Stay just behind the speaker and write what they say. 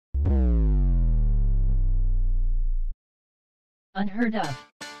Unheard of.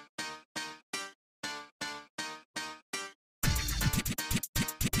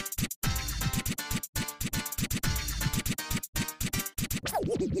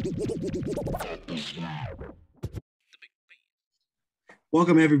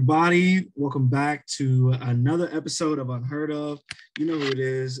 Welcome, everybody. Welcome back to another episode of Unheard of. You know who it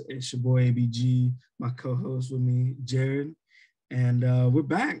is. It's your boy ABG, my co-host with me, Jerod. And we're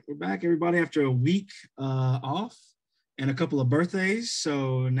back. We're back, everybody, after a week off and a couple of birthdays.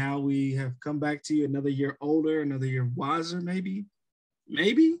 So now we have come back to you another year older, another year wiser, maybe. Yeah,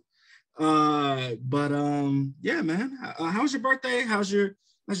 man. How was your birthday? How's your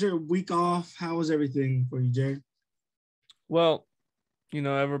week off? How was everything for you, Jerod? Well, you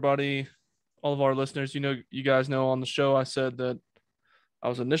know, everybody, all of our listeners, you guys know on the show, I said that I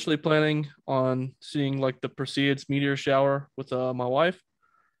was initially planning on seeing like the Perseids meteor shower with my wife.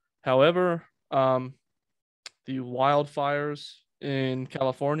 However, the wildfires in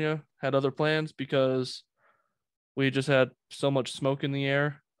California had other plans because we just had so much smoke in the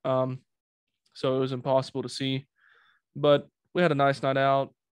air. So it was impossible to see. But we had a nice night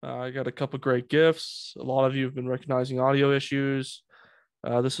out. I got a couple great gifts. A lot of you have been recognizing audio issues.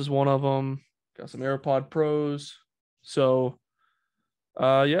 This is one of them. Got some AirPod Pros. So,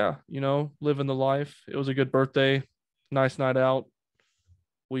 yeah, living the life. It was a good birthday. Nice night out.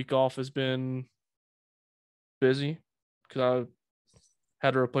 Week off has been busy because I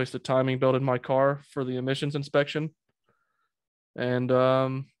had to replace the timing belt in my car for the emissions inspection. And,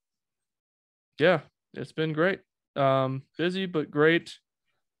 yeah, it's been great. Busy, but great.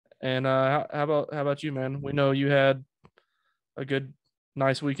 And how about you, man? We know you had a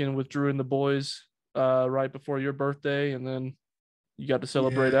nice weekend with Drew and the boys right before your birthday, and then you got to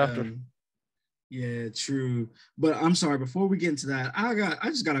celebrate after. Yeah, true. But I'm sorry, before we get into that, I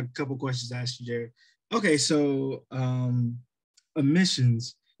just got a couple questions to ask you, Jerry. Okay, so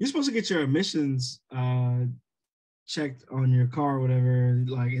emissions. You're supposed to get your emissions checked on your car or whatever.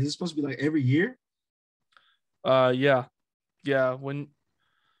 Like, is it supposed to be like every year? Yeah. When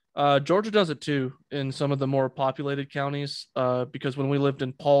Georgia does it too in some of the more populated counties, because when we lived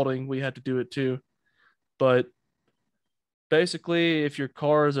in Paulding, we had to do it too. But basically, if your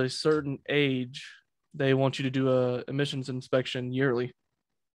car is a certain age, they want you to do a emissions inspection yearly.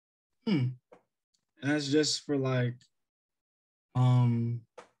 And that's just for like,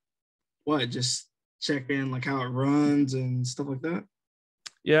 just check in like how it runs and stuff like that?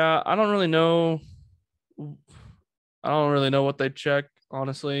 Yeah, I don't really know what they check,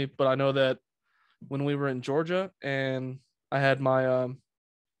 honestly, but I know that when we were in Georgia and I had my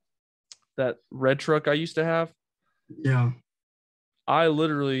that red truck I used to have. Yeah. I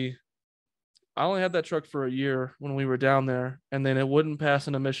only had that truck for a year when we were down there, and then it wouldn't pass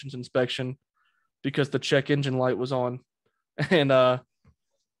an emissions inspection because the check engine light was on. And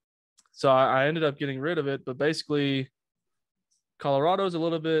so I ended up getting rid of it, but basically Colorado is a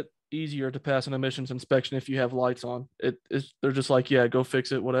little bit easier to pass an emissions inspection if you have lights on. They're just like, yeah, go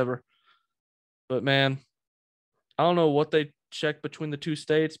fix it, whatever. But man, I don't know what they check between the two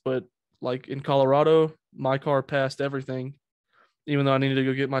states, but like in Colorado, my car passed everything. Even though I needed to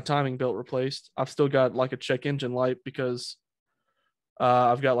go get my timing belt replaced, I've still got like a check engine light because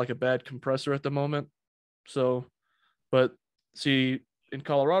I've got like a bad compressor at the moment. So, but see, in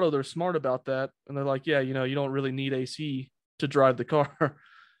Colorado, they're smart about that. And they're like, yeah, you don't really need AC to drive the car.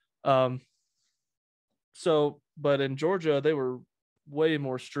 But in Georgia, they were way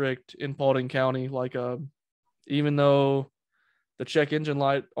more strict in Paulding County. Like, even though the check engine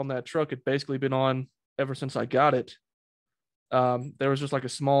light on that truck had basically been on ever since I got it, there was just like a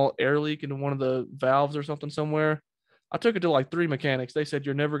small air leak in one of the valves or something somewhere. I took it to like 3 mechanics. They said,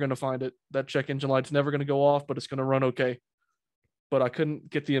 you're never going to find it. That check engine light's never going to go off, but it's going to run okay. But I couldn't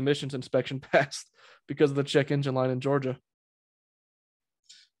get the emissions inspection passed because of the check engine light in Georgia.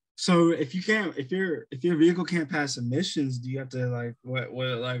 So if your vehicle can't pass emissions, do you have to like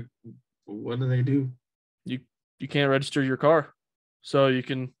what do they do? You can't register your car, so you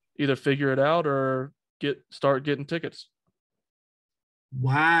can either figure it out or start getting tickets.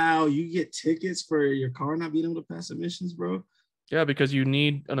 Wow, you get tickets for your car not being able to pass emissions, bro? Yeah, because you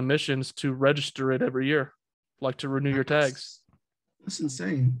need an emissions to register it every year, like to renew your tags. That's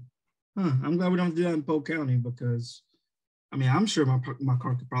insane. Huh. I'm glad we don't do that in Polk County because, I mean, I'm sure my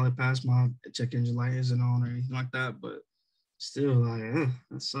car could probably pass. My check engine light isn't on or anything like that, but still, like,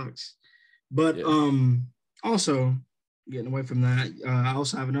 that sucks. But yeah. Also, getting away from that, I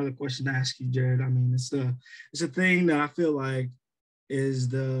also have another question to ask you, Jerod. I mean, it's a thing that I feel like is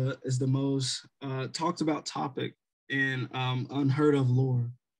the most talked about topic in unheard of lore,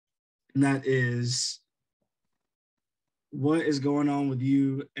 and that is what is going on with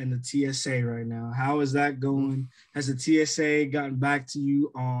you and the TSA right now? How is that going? Has the TSA gotten back to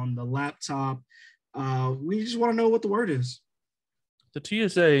you on the laptop? We just want to know what the word is. The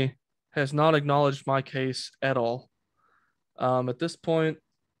TSA has not acknowledged my case at all. At this point,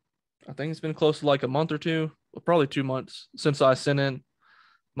 I think it's been close to like a month or two, well, probably 2 months since I sent in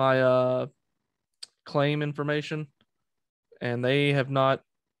my claim information, and they have not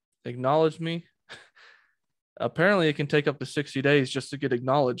acknowledged me. Apparently, it can take up to 60 days just to get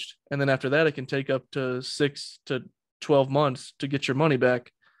acknowledged, and then after that, it can take up to 6 to 12 months to get your money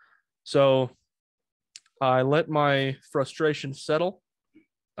back. So I let my frustration settle.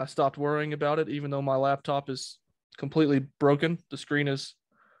 I stopped worrying about it, even though my laptop is completely broken. The screen it's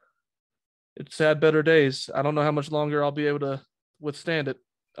had better days. I don't know how much longer I'll be able to withstand it.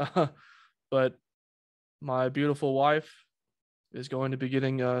 But my beautiful wife is going to be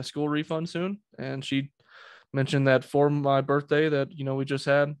getting a school refund soon. And she mentioned that for my birthday that, we just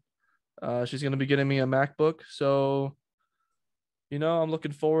had, she's going to be getting me a MacBook. So, I'm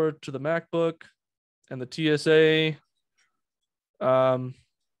looking forward to the MacBook and the TSA.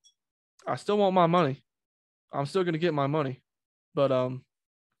 I still want my money. I'm still going to get my money, but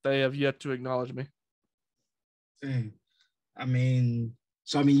they have yet to acknowledge me. Dang.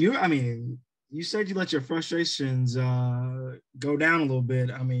 You said you let your frustrations go down a little bit.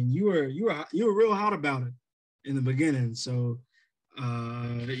 I mean, you were real hot about it in the beginning. So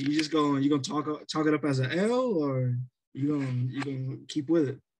you gonna talk it up as an L, or you gonna keep with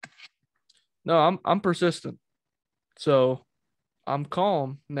it? No, I'm persistent. So I'm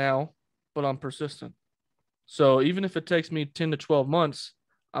calm now, but I'm persistent. So even if it takes me 10 to 12 months,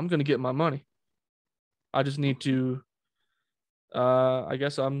 I'm going to get my money. I just need to, I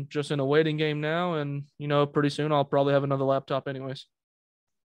guess I'm just in a waiting game now. And, pretty soon I'll probably have another laptop anyways.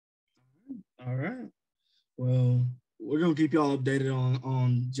 All right. Well, we're going to keep y'all updated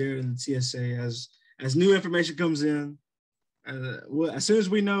on Jerod and the TSA as new information comes in. As soon as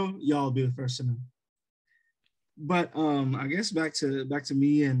we know, y'all will be the first to know. But I guess back to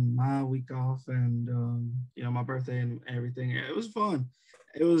me and my week off and my birthday and everything. It was fun.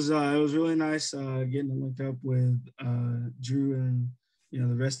 It was really nice getting to link up with Drew and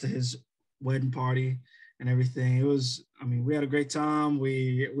the rest of his wedding party and everything. It was, we had a great time.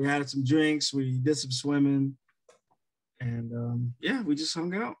 We had some drinks. We did some swimming, and we just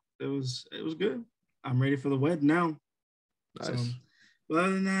hung out. It was good. I'm ready for the wedding now. Nice. So, but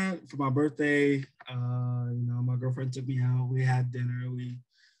other than that, for my birthday, my girlfriend took me out. We had dinner.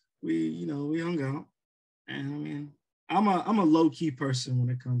 We hung out. And I'm a low key person when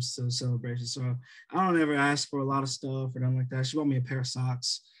it comes to celebrations. So I don't ever ask for a lot of stuff or nothing like that. She bought me a pair of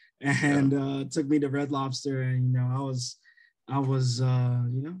socks and took me to Red Lobster, and I was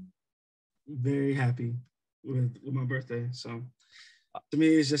very happy with my birthday. So to me,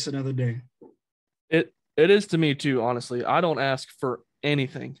 it's just another day. It is to me too, honestly. I don't ask for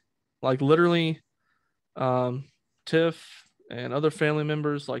anything. Like literally, Tiff and other family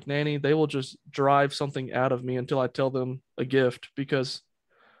members like Nanny, they will just drive something out of me until I tell them a gift, because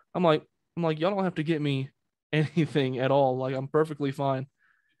I'm like, y'all don't have to get me anything at all. Like, I'm perfectly fine.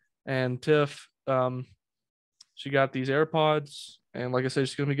 And Tiff, she got these AirPods, and like I said,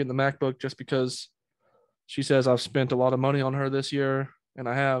 she's gonna be getting the MacBook just because she says I've spent a lot of money on her this year, and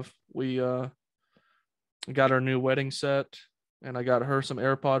I have. We got her new wedding set, and I got her some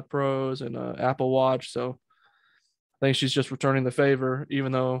AirPod Pros and an Apple Watch. So I think she's just returning the favor,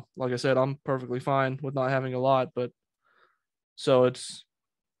 even though, like I said, I'm perfectly fine with not having a lot. But so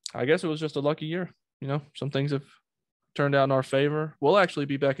I guess it was just a lucky year. Some things have turned out in our favor. We'll actually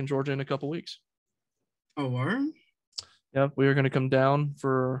be back in Georgia in a couple weeks. Oh, word? Yeah, we are going to come down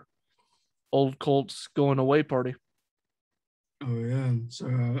for Old Colts going away party. Oh yeah. So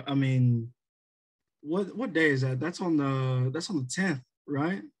what day is that? That's on the 10th,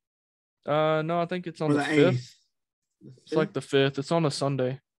 right? No, I think it's on the 5th. 5th. It's like the 5th. It's on a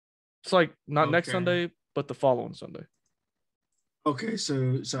Sunday. It's like not next Sunday, but the following Sunday. Okay, so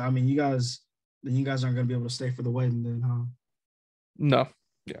you guys aren't gonna be able to stay for the wedding then, huh? No.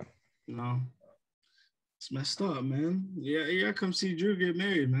 Yeah. No. It's messed up, man. Yeah, come see Drew get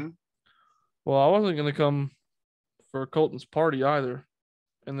married, man. Well, I wasn't gonna come for Colton's party either.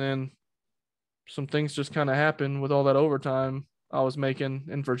 And then some things just kind of happened with all that overtime I was making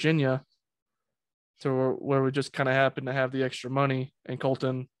in Virginia, to where we just kind of happened to have the extra money, and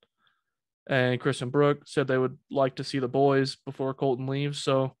Colton and Chris and Brooke said they would like to see the boys before Colton leaves.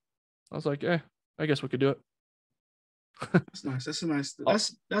 So I was like, I guess we could do it. That's nice. That's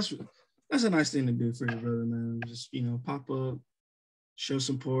a nice thing to do for your brother, man. Just, pop up, show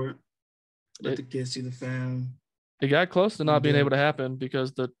support, let the kids see the fam. It got close to not being Yeah. able to happen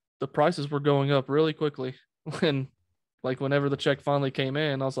because the prices were going up really quickly. When like whenever the check finally came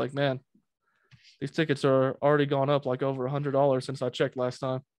in, I was like, man, these tickets are already gone up like over $100 since I checked last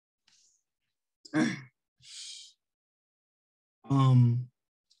time. Um,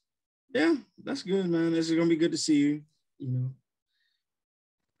 yeah, that's good, man. It's gonna be good to see you. You know,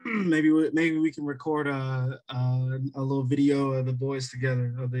 maybe we can record a little video of the boys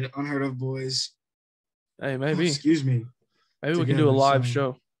together, of the Unheard of boys. Hey, Oh, maybe excuse me. we can do a Together, live so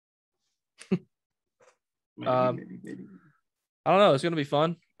show. maybe. I don't know. It's gonna be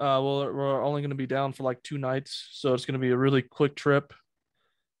fun. We're only gonna be down for like 2 nights, so it's gonna be a really quick trip.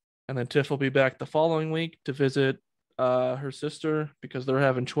 And then Tiff will be back the following week to visit her sister because they're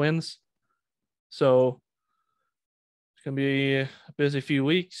having twins. So it's gonna be a busy few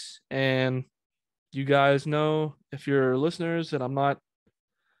weeks. And you guys know, if you're listeners, that I'm not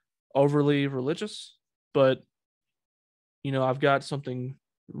overly religious, but I've got something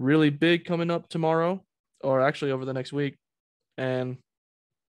really big coming up tomorrow, or actually over the next week. And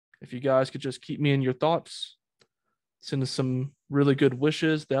if you guys could just keep me in your thoughts, send us some really good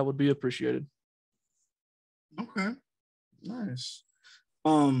wishes, that would be appreciated. Okay, nice.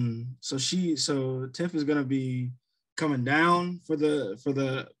 So Tiff is gonna be coming down for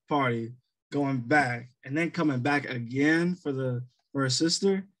the party, going back, and then coming back again for her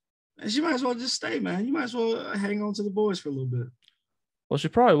sister. And she might as well just stay, man. You might as well hang on to the boys for a little bit. Well, she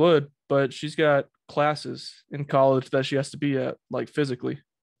probably would, but she's got classes in college that she has to be at, like physically.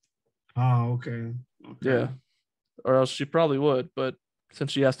 Oh, okay. Yeah. Or else she probably would, but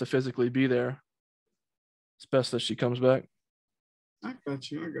since she has to physically be there, it's best that she comes back. I got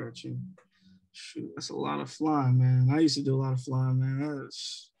you. Shoot, that's a lot of flying, man. I used to do a lot of flying, man.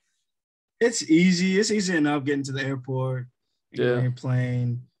 It's easy. It's easy enough getting to the airport and getting on your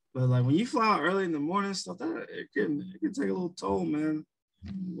plane. But like when you fly out early in the morning, stuff that it can take a little toll, man.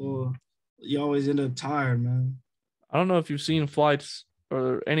 Well, you always end up tired, man. I don't know if you've seen flights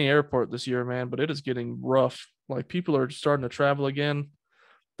or any airport this year, man, but it is getting rough. Like people are starting to travel again.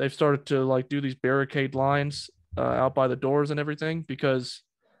 They've started to like do these barricade lines out by the doors and everything because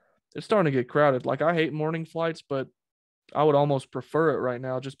it's starting to get crowded. Like I hate morning flights, but I would almost prefer it right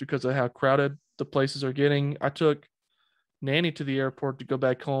now just because of how crowded the places are getting. I took Nanny to the airport to go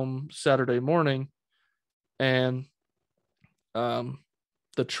back home Saturday morning, and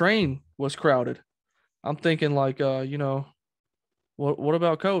the train was crowded. I'm thinking like, what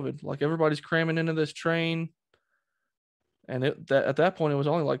about COVID? Like everybody's cramming into this train, and at that point it was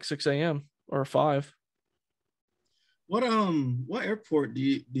only like 6 a.m. or 5. What airport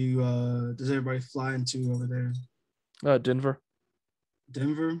does everybody fly into over there? Denver.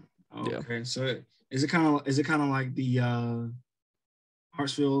 Denver. Oh, Yeah. okay. So is it kind of like the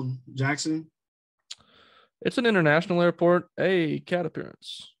Hartsfield Jackson? It's an international airport. A cat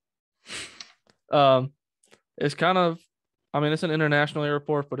appearance. It's kind of, I mean, it's an international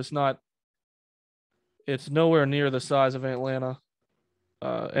airport, but it's not. It's nowhere near the size of Atlanta.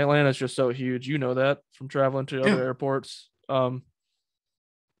 Atlanta is just so huge. You know that from traveling to other airports. I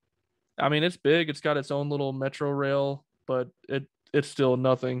mean, it's big. It's got its own little metro rail, but it's still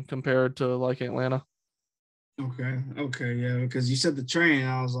nothing compared to like Atlanta. Okay, yeah. Because you said the train,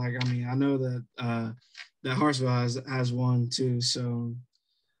 I was like, I mean, I know that that Hartsville has one too. So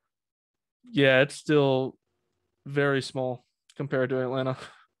yeah, it's still very small compared to Atlanta.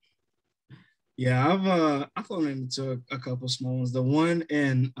 Yeah, I've flown into a couple small ones. The one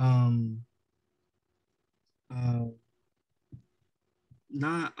in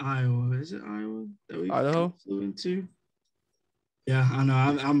not Iowa. Is it Iowa that we Idaho? flew into? Yeah, I know.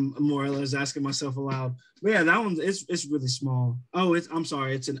 I'm more or less asking myself aloud. But yeah, that one it's really small. Oh, I'm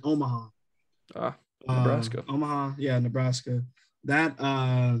sorry, it's in Omaha. Nebraska. Omaha, yeah, Nebraska. That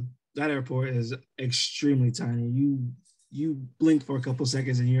airport is extremely tiny. You blink for a couple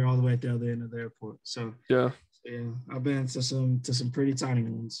seconds and you're all the way at the other end of the airport. So yeah, I've been to some pretty tiny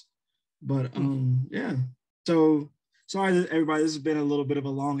ones. But yeah. So sorry that everybody, this has been a little bit of a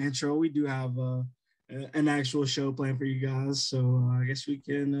long intro. We do have an actual show planned for you guys. So I guess we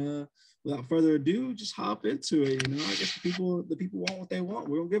can without further ado just hop into it. You know, I guess the people want what they want.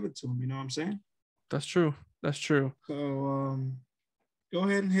 We'll give it to them, you know what I'm saying? That's true. So go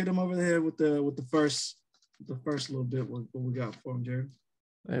ahead and hit them over the head with the first little bit what we got for them, Jerod.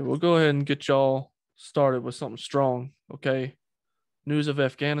 Hey, we'll go ahead and get y'all started with something strong, okay? News of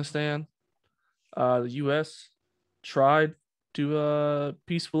Afghanistan. The U.S. tried to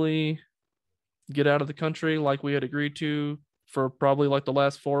peacefully get out of the country like we had agreed to for probably like the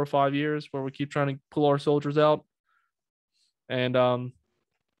last 4 or 5 years, where we keep trying to pull our soldiers out. And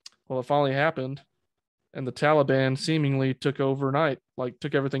well, it finally happened. and the Taliban seemingly took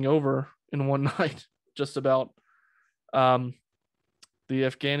everything over in one night, just about. Um, the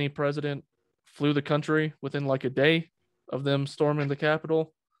Afghani president flew the country within like a day of them storming the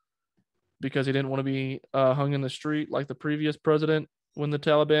capital because he didn't want to be hung in the street like the previous president when the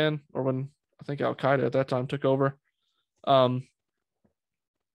Taliban, or when I think Al Qaeda at that time, took over. Um,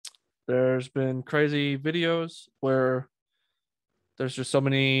 there's been crazy videos where there's just so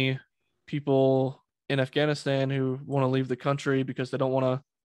many people in Afghanistan who want to leave the country because they don't want to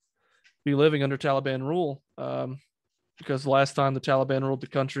be living under Taliban rule. Because the last time the Taliban ruled the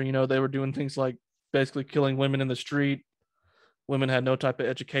country, they were doing things like basically killing women in the street. Women had no type of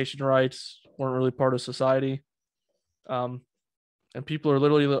education rights, weren't really part of society. And people are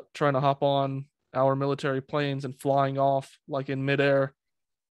literally trying to hop on our military planes and flying off like in midair.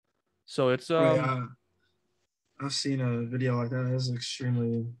 So it's Yeah, I've seen a video like that.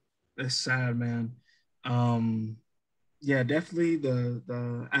 It's sad, man. Yeah, definitely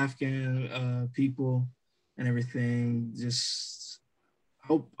the Afghan people and everything. Just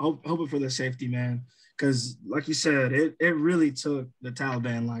hoping for their safety, man. Because like you said, it really took the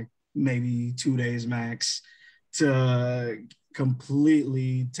Taliban like maybe 2 days max to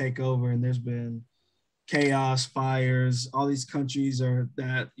completely take over, and there's been chaos, fires. All these countries were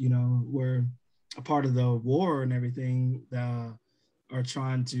a part of the war and everything that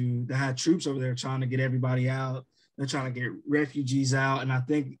had troops over there trying to get everybody out. They're trying to get refugees out, and I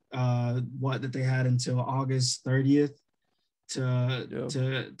think that they had until August 30th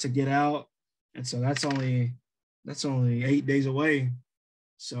to get out, and so that's only 8 days away.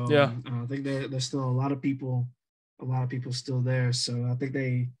 So yeah, I think there's still a lot of people still there. So I think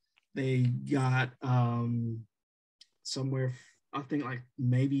they got somewhere, I think like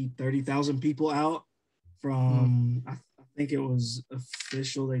maybe 30,000 people out from, I think it was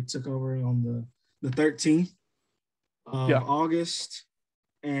official. They took over on the 13th of August,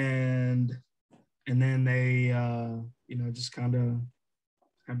 and then they just kind of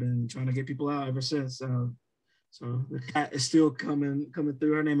have been trying to get people out ever since. So the cat is still coming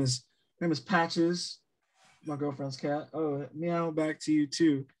through. Her name is Patches, my girlfriend's cat. Oh, meow back to you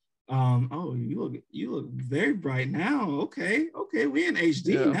too. Oh, you look very bright now. Okay, we in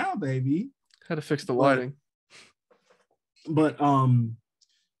HD now, baby. Had to fix the lighting. But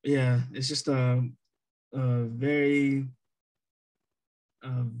yeah, it's just a very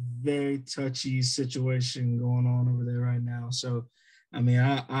touchy situation going on over there right now. So, I mean,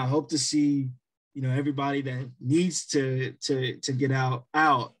 I hope to see everybody that needs to get out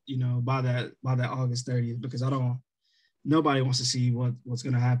by that August 30th, because nobody wants to see what's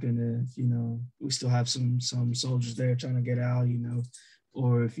going to happen if we still have some soldiers there trying to get out,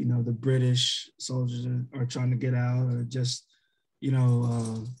 or if the British soldiers are trying to get out, or just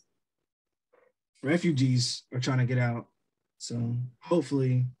refugees are trying to get out. So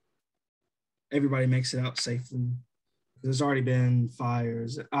hopefully everybody makes it out safely. There's already been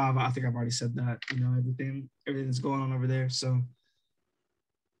fires. I think I've already said that. Everything's going on over there. So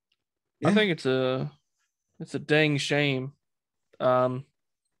yeah. I think it's a dang shame. I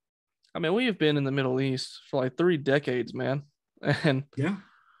mean, we have been in the Middle East for like 3 decades, man, and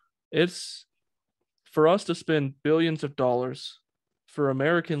it's for us to spend billions of dollars for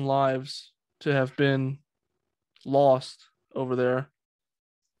American lives to have been lost over there.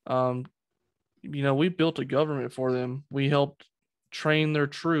 We built a government for them. We helped train their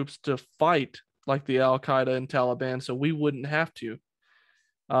troops to fight like the Al Qaeda and Taliban, so we wouldn't have to.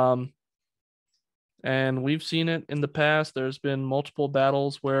 And we've seen it in the past. There's been multiple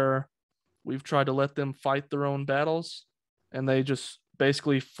battles where we've tried to let them fight their own battles, and they just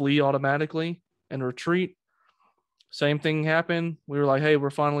basically flee automatically and retreat. Same thing happened. We were like, hey,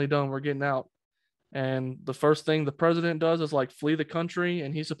 we're finally done. We're getting out. And the first thing the president does is like flee the country,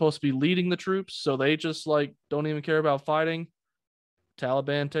 and he's supposed to be leading the troops. So they just like don't even care about fighting.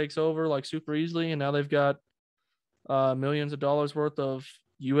 Taliban takes over like super easily, and now they've got millions of dollars worth of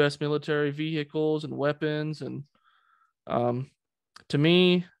U.S. military vehicles and weapons. And to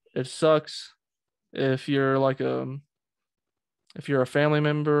me, it sucks if you're a family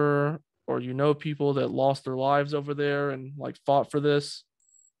member or people that lost their lives over there and like fought for this,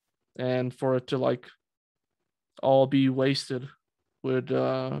 and for it to like all be wasted would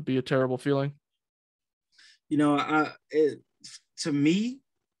be a terrible feeling. To me,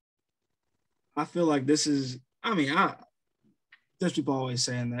 I feel like this is, there's people always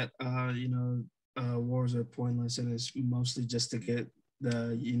saying that, wars are pointless, and it's mostly just to get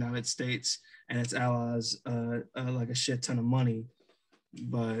the United States and its allies like a shit ton of money.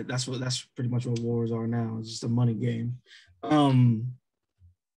 But that's pretty much what wars are now. It's just a money game.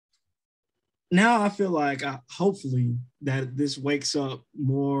 now I feel like hopefully that this wakes up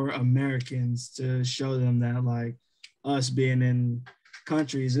more Americans to show them that like us being in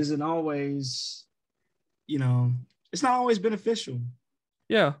countries isn't always, you know, it's not always beneficial.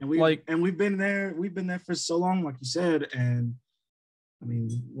 Yeah, And like we've been there for so long, like you said. And I mean,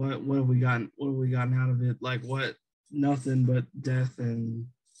 what have we gotten? What have we gotten out of it? Like what? Nothing but death and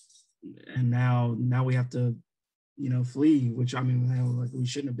now we have to, flee. Which I mean, hell, like we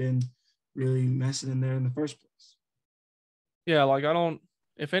shouldn't have been really messing in there in the first place. yeah, like I don't.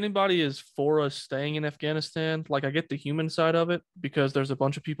 If anybody is for us staying in Afghanistan, like I get the human side of it because there's a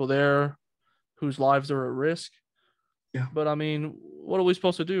bunch of people there whose lives are at risk. Yeah. But I mean, what are we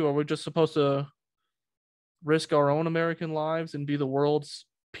supposed to do? Are we just supposed to risk our own American lives and be the world's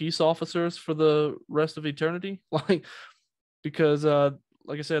peace officers for the rest of eternity? Like, because,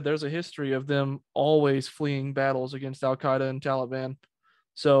 like I said, there's a history of them always fleeing battles against Al Qaeda and Taliban.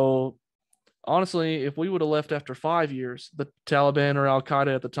 So, honestly, if we would have left after 5 years, the Taliban or Al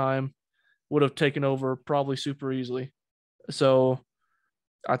Qaeda at the time would have taken over probably super easily. So,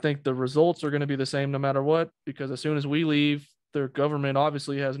 I think the results are going to be the same no matter what, because as soon as we leave, their government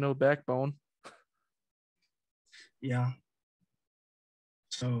obviously has no backbone. Yeah.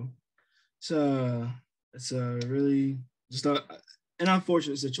 So it's a really just an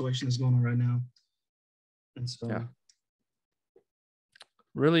unfortunate situation that's going on right now. And so yeah,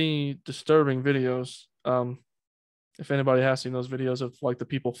 really disturbing videos. If anybody has seen those videos of like the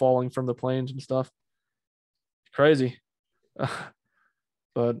people falling from the planes and stuff, crazy.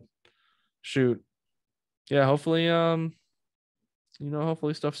 But shoot, yeah, hopefully,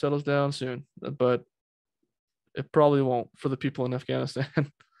 hopefully stuff settles down soon. But it probably won't for the people in Afghanistan.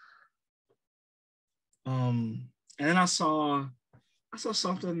 and then I saw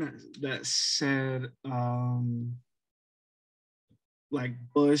something that said like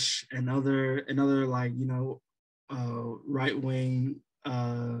Bush and other like right wing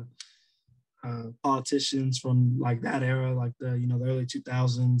politicians from like that era, like the the early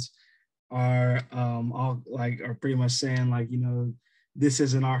 2000s, are all like are pretty much saying like this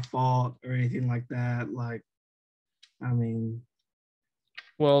isn't our fault or anything like that. Like, I mean,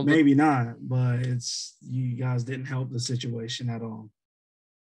 Well, maybe not, but it's you guys didn't help the situation at all.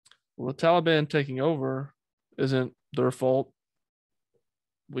 the Taliban taking over isn't their fault.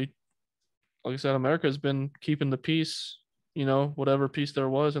 We, like I said, America has been keeping the peace, whatever peace there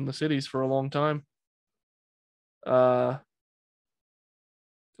was in the cities for a long time. Like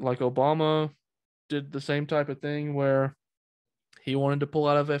Obama did the same type of thing where he wanted to pull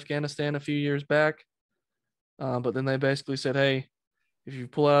out of Afghanistan a few years back. But then they basically said, hey, if you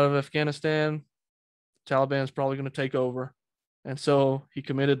pull out of Afghanistan, Taliban is probably going to take over. And so he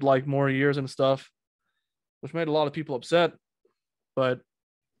committed like more years and stuff, which made a lot of people upset. But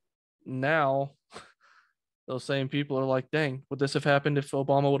now those same people are like, dang, would this have happened if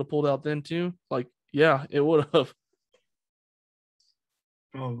Obama would have pulled out then too? Like, yeah, it would have.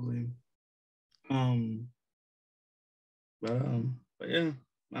 Probably. Um, but yeah,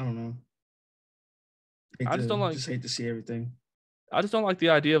 I don't know. I just don't like just hate to see everything. I just don't like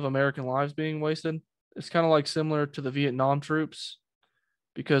the idea of American lives being wasted. It's kind of like similar to the Vietnam troops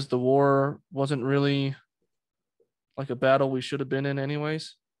because the war wasn't really like a battle we should have been in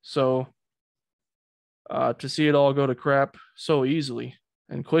anyways. So to see it all go to crap so easily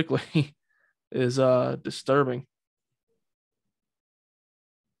and quickly is disturbing.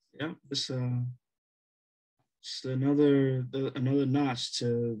 Yeah, just another notch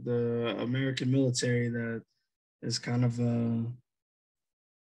to the American military that is kind of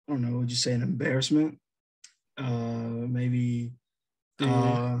I don't know, would you say an embarrassment? Maybe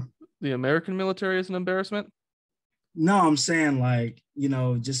the American military is an embarrassment. No, I'm saying like,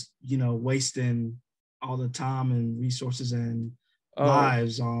 just wasting all the time and resources and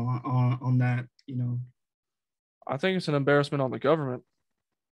lives on that, I think it's an embarrassment on the government.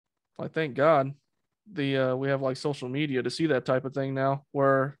 Like, thank God we have like social media to see that type of thing now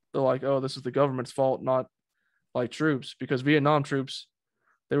where they're like, oh, this is the government's fault, not like troops, because Vietnam troops,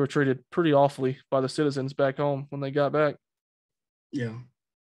 they were treated pretty awfully by the citizens back home when they got back. Yeah.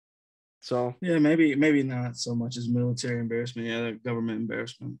 So yeah, maybe not so much as military embarrassment, yeah, government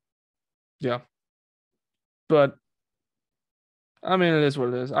embarrassment. Yeah. But I mean, it is what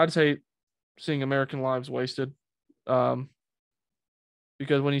it is. I'd say seeing American lives wasted.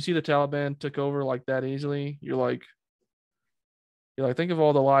 Because when you see the Taliban took over like that easily, you're like, think of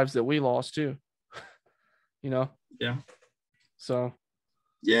all the lives that we lost too. Yeah. So.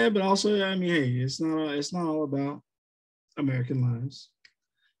 Yeah, but also, I mean, hey, it's not all about American lives.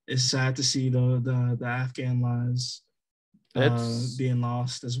 It's sad to see the Afghan lives being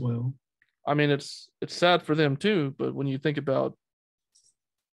lost as well. I mean, it's sad for them too, but when you think about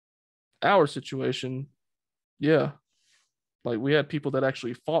our situation, yeah, like we had people that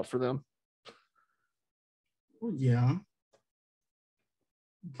actually fought for them. Well, yeah,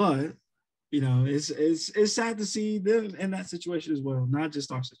 but it's sad to see them in that situation as well, not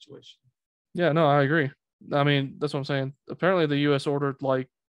just our situation. Yeah, no, I agree. I mean, that's what I'm saying. Apparently, the U.S. ordered like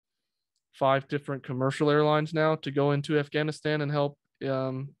 5 different commercial airlines now to go into Afghanistan and help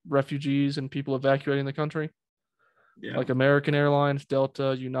refugees and people evacuating the country. Yeah. Like American Airlines,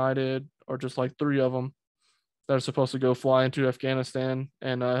 Delta, United, or just like 3 of them that are supposed to go fly into Afghanistan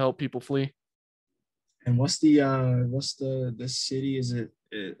and help people flee. And what's the city? Is it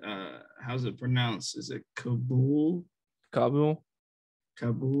how's it pronounced? Is it Kabul? Kabul.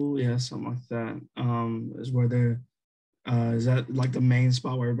 Kabul, yeah, something like that. Is where they're is that like the main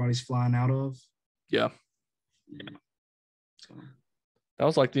spot where everybody's flying out of? Yeah. Yeah. So. That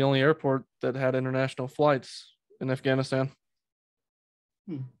was like the only airport that had international flights in Afghanistan.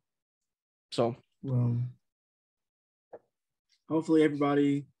 So, well, hopefully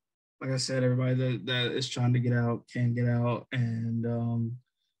everybody, like I said, everybody that is trying to get out can get out. And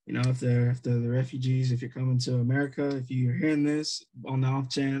if they're the refugees, if you're coming to America, if you're hearing this on the off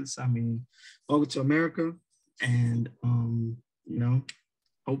chance, I mean, welcome to America. And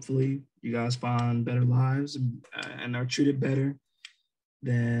hopefully you guys find better lives and are treated better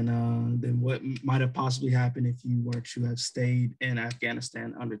than what might have possibly happened if you were to have stayed in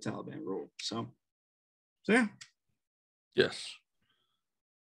Afghanistan under Taliban rule. So yeah. Yes.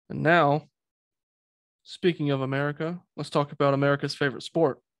 And now, speaking of America, let's talk about America's favorite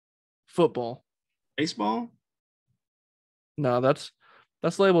sport, football. Baseball? No, that's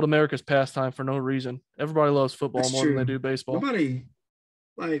labeled America's pastime for no reason. Everybody loves football more than they do baseball. Nobody,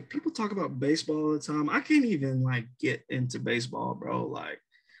 like, people talk about baseball all the time. I can't even like get into baseball, bro. Like,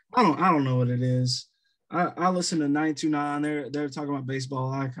 I don't know what it is. I listen to 929. They're talking about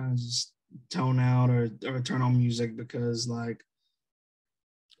baseball. I kind of just tone out or turn on music because like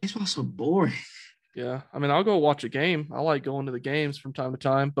baseball's so boring. Yeah, I mean, I'll go watch a game. I like going to the games from time to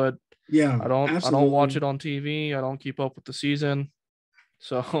time, but yeah, I don't absolutely. watch it on TV. I don't keep up with the season.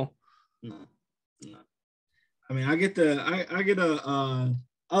 So no. I mean, I get I get a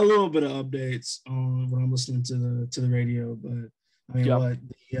little bit of updates on when I'm listening to the radio, but I mean,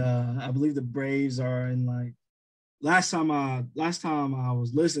 I believe the Braves are in like last time I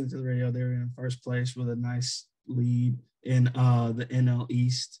was listening to the radio, they were in first place with a nice lead in the NL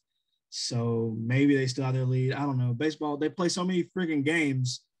East. So maybe they still have their lead. I don't know. Baseball, they play so many freaking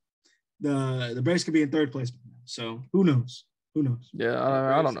games. The Braves could be in third place. So who knows? Who knows? Yeah,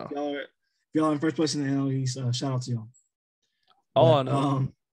 I don't know. If y'all are in first place in the NL East, shout out to y'all. All I know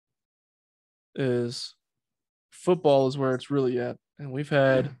is football is where it's really at. And we've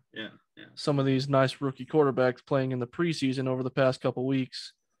had some of these nice rookie quarterbacks playing in the preseason over the past couple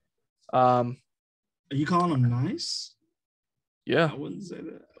weeks. Are you calling them nice? Yeah. I wouldn't say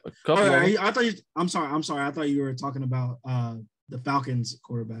that. I thought I'm sorry. I thought you were talking about the Falcons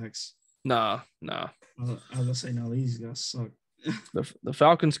quarterbacks. Nah. I was gonna say no, these guys suck. The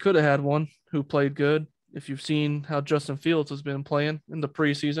Falcons could have had one who played good. If you've seen how Justin Fields has been playing in the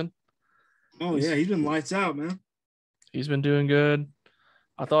preseason. Oh, he's been lights out, man. He's been doing good.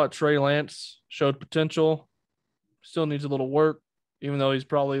 I thought Trey Lance showed potential. Still needs a little work, even though he's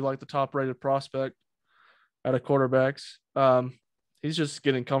probably like the top-rated prospect out of quarterbacks. He's just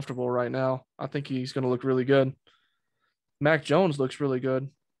getting comfortable right now. I think he's going to look really good. Mac Jones looks really good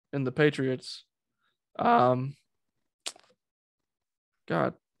in the Patriots.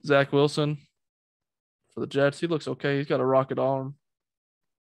 Zach Wilson for the Jets. He looks okay. He's got a rocket arm.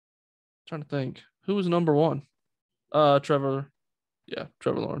 I'm trying to think. Who was number 1? Trevor Lawrence. Yeah,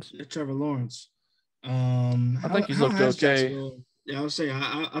 Trevor Lawrence. I think he's looked okay. Yeah, I would say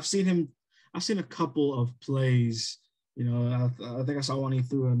I've seen him. I've seen a couple of plays. You know, I think I saw one. He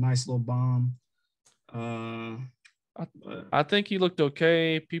threw a nice little bomb. I think he looked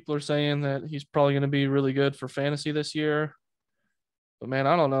okay. People are saying that he's probably going to be really good for fantasy this year. But man,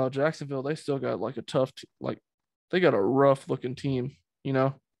 I don't know. Jacksonville, they still got like a tough, they got a rough looking team. You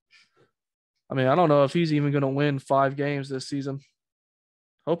know. I mean, I don't know if he's even going to win 5 games this season.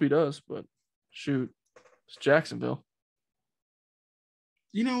 Hope he does, but shoot, it's Jacksonville.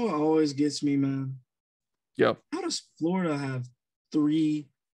 You know what always gets me, man? Yep. How does Florida have 3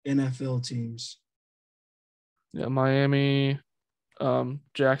 NFL teams? Yeah, Miami,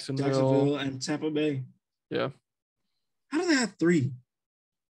 Jacksonville, and Tampa Bay. Yeah. How do they have 3?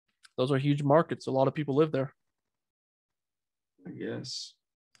 Those are huge markets. A lot of people live there. I guess.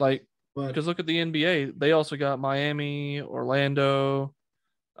 Because look at the NBA. They also got Miami, Orlando,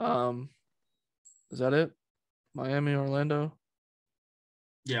 Is that it? Miami, Orlando?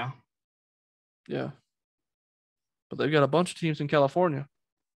 Yeah. Yeah. But they've got a bunch of teams in California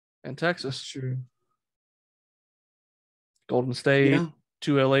and That's Texas. true. Golden State, Yeah.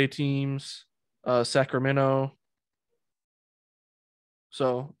 2 LA teams, Sacramento.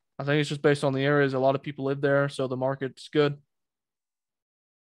 So I think it's just based on the areas. A lot of people live there, so the market's good.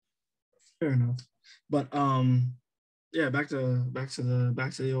 Fair enough. But yeah, back to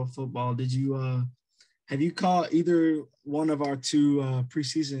the old football. Did you have you caught either one of our two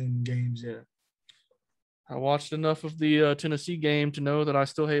preseason games yet? I watched enough of the Tennessee game to know that I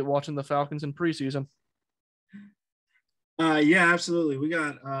still hate watching the Falcons in preseason. Yeah, absolutely. We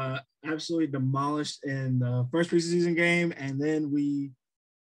got absolutely demolished in the first preseason game, and then we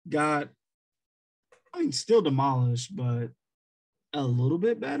got, still demolished, but a little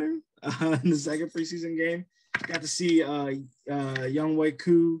bit better in the second preseason game. Got to see Young Wei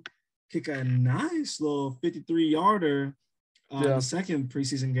Koo kick a nice little 53-yarder in the second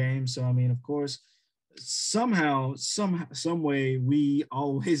preseason game. So, of course, somehow, some way, we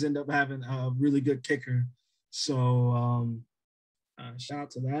always end up having a really good kicker. So shout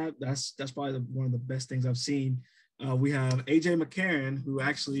out to that. That's probably one of the best things I've seen. We have AJ McCarron, who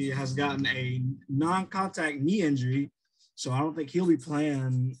actually has gotten a non-contact knee injury. So I don't think he'll be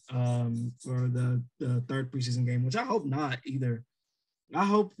playing for the third preseason game, which I hope not either. I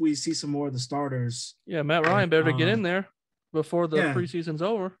hope we see some more of the starters. Yeah, Matt Ryan better get in there before the preseason's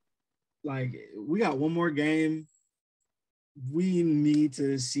over. Like, we got one more game. We need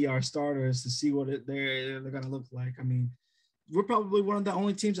to see our starters to see what they're going to look like. We're probably one of the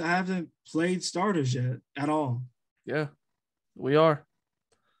only teams that haven't played starters yet at all. Yeah, we are,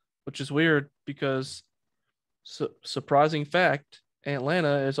 which is weird because, surprising fact,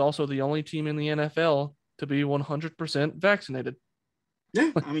 Atlanta is also the only team in the NFL to be 100% vaccinated.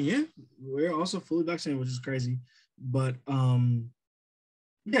 Yeah, yeah, we're also fully vaccinated, which is crazy. But,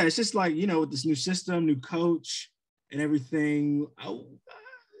 yeah, it's just like, with this new system, new coach and everything.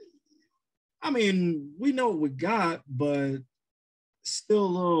 We know what we got, but still a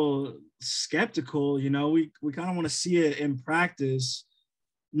little skeptical. We kind of want to see it in practice,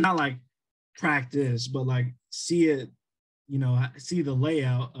 not like practice, but like see it, see the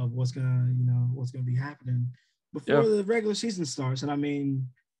layout of what's gonna be happening before the regular season starts. And I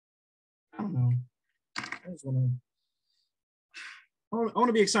don't know. I want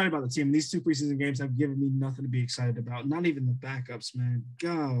to be excited about the team. These two preseason games have given me nothing to be excited about. Not even the backups, man.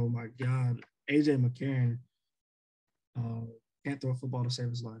 Oh my God, AJ McCarron can't throw a football to save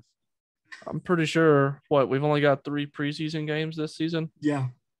his life. I'm pretty sure we've only got 3 preseason games this season. Yeah.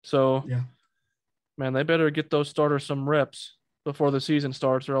 So yeah, man, they better get those starters some reps before the season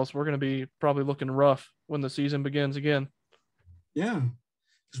starts, or else we're going to be probably looking rough when the season begins again. Yeah,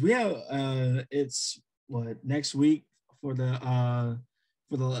 because we have it's next week for the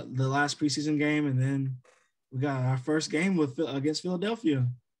last preseason game, and then we got our first game against Philadelphia.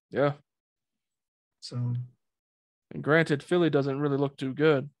 Yeah. So, and granted, Philly doesn't really look too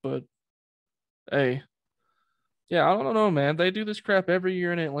good, but hey, yeah, I don't know, man. They do this crap every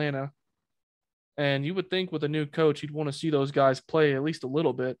year in Atlanta, and you would think with a new coach, you'd want to see those guys play at least a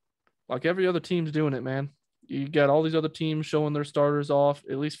little bit. Like every other team's doing it, man. You got all these other teams showing their starters off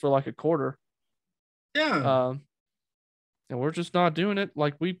at least for like a quarter. Yeah. And we're just not doing it.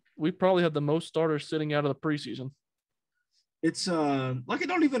 Like we probably have the most starters sitting out of the preseason. It's like it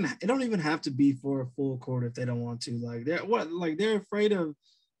don't even have to be for a full quarter if they don't want to. Like they're afraid of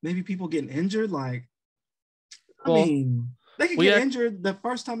maybe people getting injured. Like, they can get injured the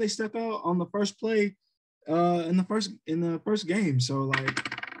first time they step out on the first play in the first game. So like,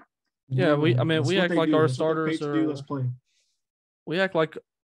 yeah, we act like our starters are. Let's play. We act like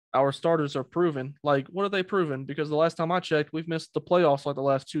our starters are proven. Like, what are they proven? Because the last time I checked, we've missed the playoffs like the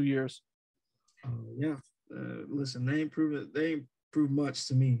last 2 years. Yeah. Listen, they ain't proved much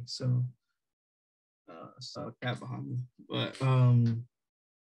to me. So, saw a cat behind me. But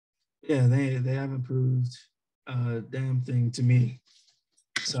yeah, they haven't proved a damn thing to me.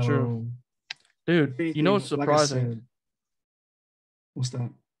 So, that's true. Dude, anything, what's surprising? Like what's that?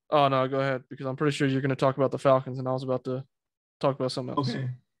 Oh no, go ahead, because I'm pretty sure you're going to talk about the Falcons, and I was about to talk about something else. Okay.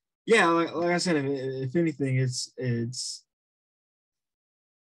 Yeah, like I said, if anything, it's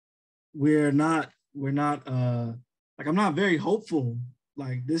we're not like, I'm not very hopeful.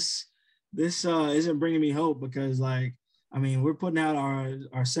 Like this isn't bringing me hope because, like, we're putting out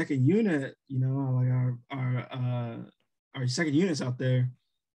our second unit, like our second units out there.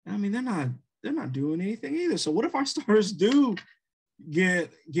 They're not doing anything either. So what if our stars do get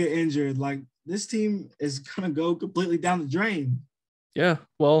injured? Like, this team is gonna go completely down the drain. Yeah,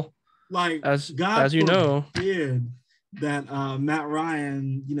 well, Like, as God you know, forbid that Matt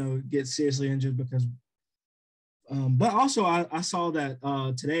Ryan, gets seriously injured because. But also, I saw that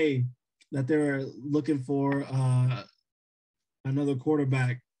today that they're looking for another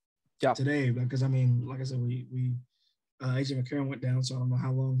quarterback today because, I mean, like I said, we AJ McCarron went down, so I don't know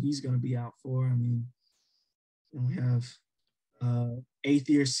how long he's going to be out for. I mean, we have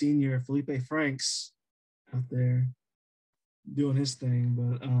eighth-year senior Felipe Franks out there doing his thing,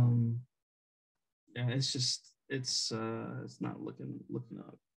 but yeah, it's not looking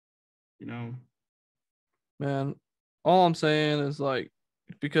up, man, all I'm saying is like,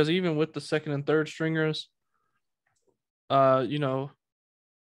 because even with the second and third stringers, why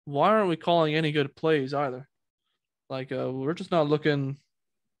aren't we calling any good plays either? Like, we're just not looking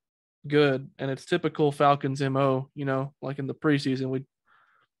good, and it's typical Falcons MO. Like in the preseason,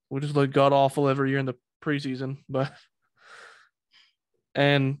 we just look god awful every year in the preseason, but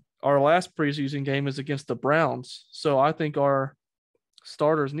and our last preseason game is against the Browns, so I think our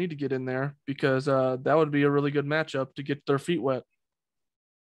starters need to get in there because that would be a really good matchup to get their feet wet.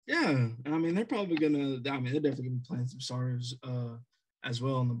 Yeah, and I mean they're probably gonna. I mean they're definitely gonna be playing some starters as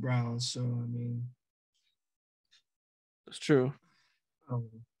well on the Browns. So I mean, it's true.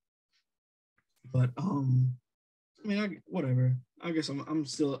 But I mean, whatever. I guess I'm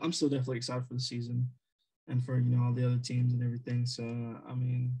still definitely excited for the season and for all the other teams and everything. So I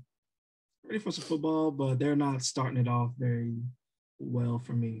mean, ready for some football, but they're not starting it off very well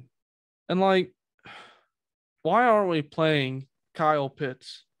for me. And like, why aren't we playing Kyle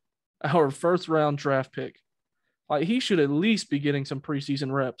Pitts, our first round draft pick? Like, he should at least be getting some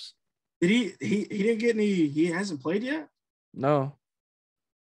preseason reps. Did he didn't get any? He hasn't played yet? No.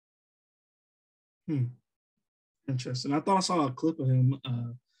 Interesting. I thought I saw a clip of him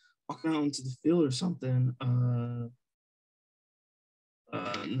walking out into the field or something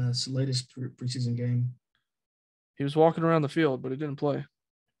in this latest preseason game. He was walking around the field, but he didn't play.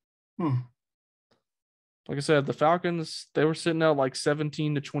 Like I said, the Falcons, they were sitting out like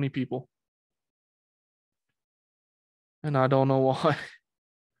 17 to 20 people. And I don't know why.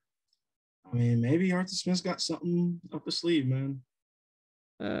 I mean, maybe Arthur Smith's got something up his sleeve, man.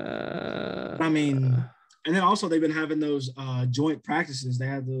 I mean, and then also they've been having those joint practices. They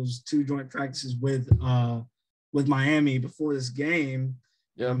had those 2 joint practices with Miami before this game.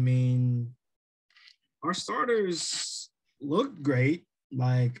 Yeah. I mean, our starters look great.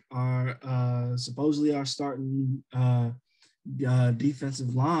 Like our supposedly our starting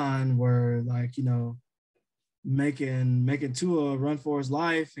defensive line were like, making Tua run for his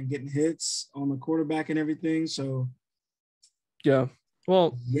life and getting hits on the quarterback and everything. So yeah.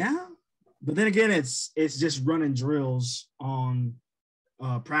 Well, yeah. But then again, it's just running drills on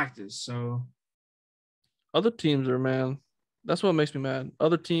practice. So other teams are, man, that's what makes me mad.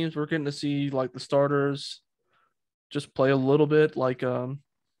 Other teams, we're getting to see like the starters just play a little bit. Like Cam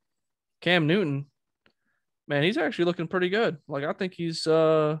Newton, man, he's actually looking pretty good. Like, I think he's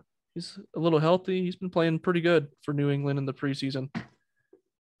a little healthy. He's been playing pretty good for New England in the preseason.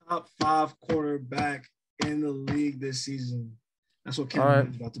 Top 5 quarterback in the league this season. That's what Cam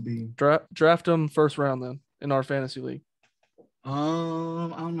Newton's about to be. Draft him first round then in our fantasy league. I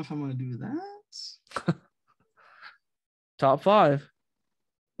don't know if I'm going to do that. Top 5.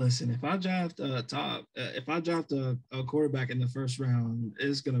 Listen, if I draft a quarterback in the first round,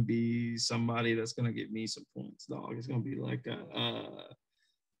 it's gonna be somebody that's gonna get me some points, dog. It's gonna be like a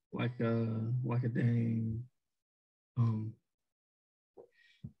dang.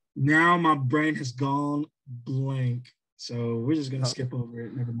 Now my brain has gone blank, so we're just gonna skip over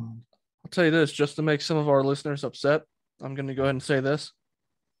it. Never mind. I'll tell you this, just to make some of our listeners upset, I'm gonna go ahead and say this.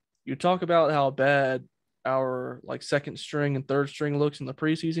 You talk about how bad our like second string and third string looks in the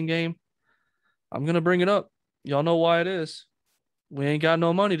preseason game. I'm going to bring it up. Y'all know why it is. We ain't got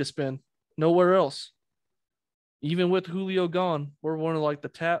no money to spend nowhere else. Even with Julio gone, we're one of like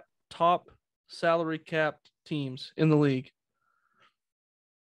the top salary capped teams in the league.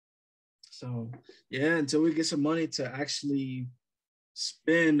 So, yeah, until we get some money to actually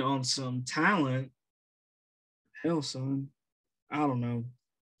spend on some talent, hell, son, I don't know.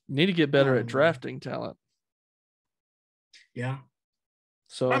 You need to get better at drafting talent. Yeah.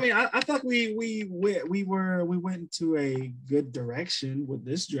 So I mean, I thought we went into a good direction with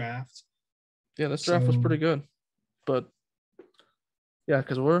this draft. Yeah, this draft was pretty good, but yeah,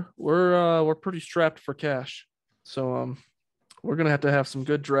 because we're pretty strapped for cash, so we're gonna have to have some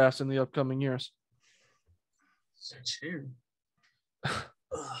good drafts in the upcoming years. Chair.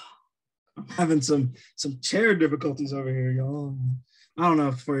 I'm having some chair difficulties over here, y'all. I don't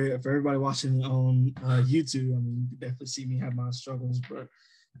know for everybody watching on YouTube. I mean, you can definitely see me have my struggles, but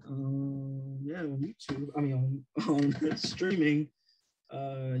Yeah, on YouTube. I mean, on streaming,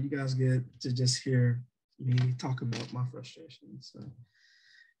 you guys get to just hear me talk about my frustrations. So,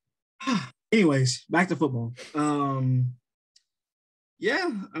 anyways, back to football. Yeah,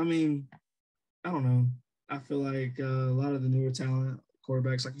 I mean, I don't know. I feel like a lot of the newer talent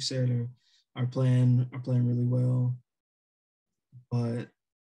quarterbacks, like you said, are playing really well. But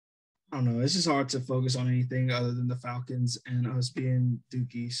I don't know. It's just hard to focus on anything other than the Falcons and us being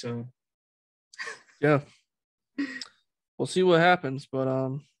Dookie. So Yeah, we'll see what happens.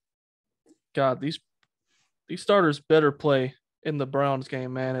 But God, these starters better play in the Browns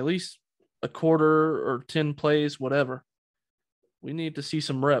game, man. At least a quarter or 10 plays, whatever. We need to see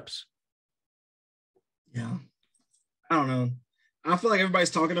some reps. yeah, I don't know. I feel like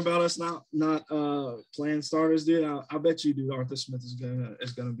everybody's talking about us not playing starters, dude. I bet you, dude. Arthur Smith is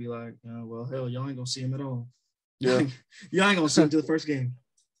gonna be like, well, hell, y'all ain't gonna see him at all. Yeah, y'all ain't gonna see him to the first game.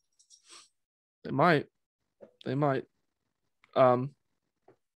 They might. There's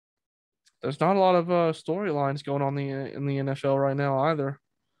not a lot of storylines going on in the NFL right now either.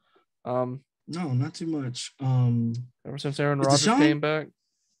 No, not too much. Ever since Aaron Rodgers came back.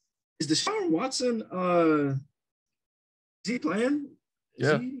 Is Deshaun Watson is he playing? He's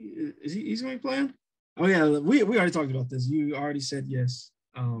going to be playing? Oh yeah, we already talked about this. You already said yes.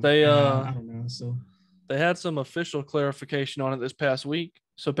 I don't know. So they had some official clarification on it this past week.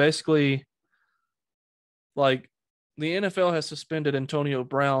 So basically, like, the NFL has suspended Antonio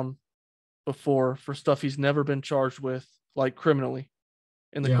Brown before for stuff he's never been charged with, like criminally,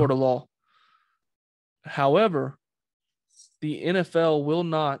 in the court of law. However, the NFL will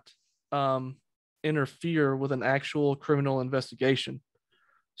not interfere with an actual criminal investigation.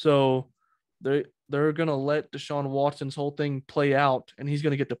 So they're going to let Deshaun Watson's whole thing play out, and he's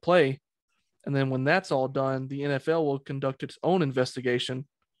going to get to play. And then when that's all done, the NFL will conduct its own investigation,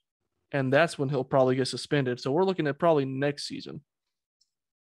 and that's when he'll probably get suspended. So we're looking at probably next season.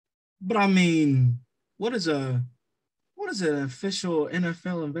 But I mean, what is an official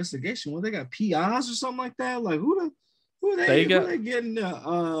NFL investigation? Well, they got PIs or something like that. Like who are they getting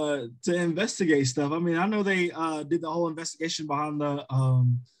to investigate stuff? I mean, I know they did the whole investigation behind the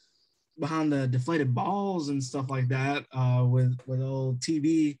deflated balls and stuff like that with old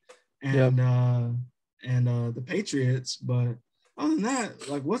TV and the Patriots. But other than that,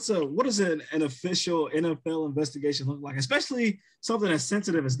 like what is an official NFL investigation look like? Especially something as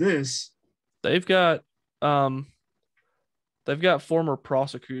sensitive as this. They've got former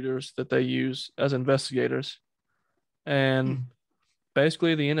prosecutors that they use as investigators. And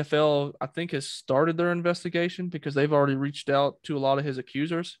basically the NFL, I think, has started their investigation because they've already reached out to a lot of his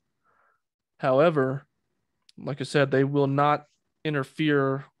accusers. However, like I said, they will not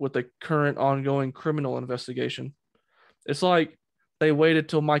interfere with the current ongoing criminal investigation. It's like they waited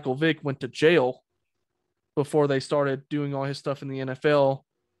till Michael Vick went to jail before they started doing all his stuff in the NFL,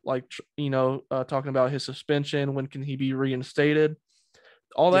 like, talking about his suspension, when can he be reinstated.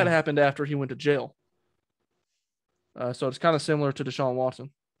 All that happened after he went to jail. So it's kind of similar to Deshaun Watson.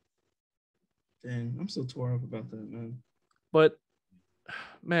 Dang, I'm so tore up about that, man. But,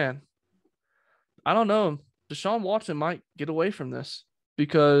 man, I don't know. Deshaun Watson might get away from this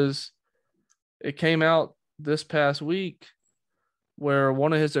because it came out this past week where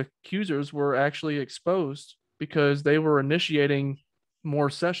one of his accusers were actually exposed because they were initiating more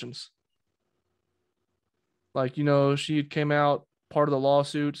sessions. Like, she came out, part of the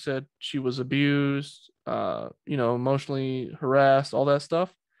lawsuit said she was abused, emotionally harassed, all that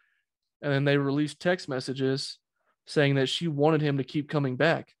stuff. And then they released text messages saying that she wanted him to keep coming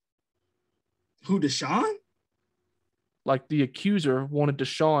back. Who, Deshaun? Like, the accuser wanted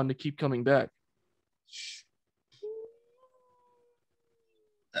Deshaun to keep coming back.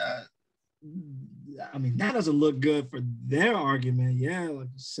 I mean, that doesn't look good for their argument. Yeah, like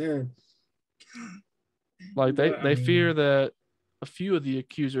you said. Like, they fear that a few of the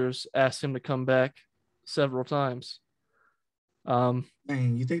accusers asked him to come back several times. Man,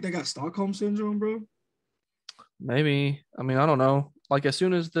 you think they got Stockholm syndrome, bro? Maybe. I mean, I don't know. Like, as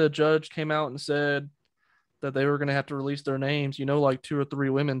soon as the judge came out and said that they were going to have to release their names, like 2 or 3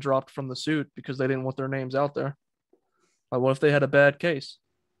 women dropped from the suit because they didn't want their names out there. Like, what if they had a bad case?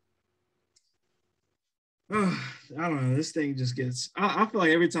 I don't know. This thing just gets. I feel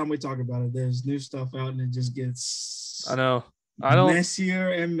like every time we talk about it, there's new stuff out, and it just gets. I know.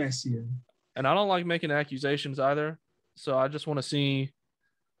 Messier and messier. And I don't like making accusations either. So I just want to see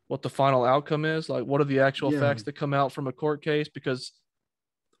what the final outcome is. Like, what are the actual facts that come out from a court case? Because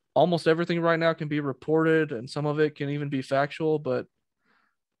almost everything right now can be reported, and some of it can even be factual. But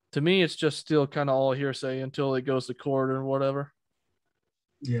to me, it's just still kind of all hearsay until it goes to court or whatever.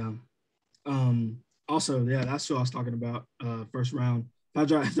 Yeah. Also, yeah, that's what I was talking about. First round.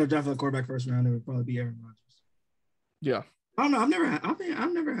 If I draft a quarterback first round, it would probably be Aaron Rodgers. Yeah. I don't know. I've never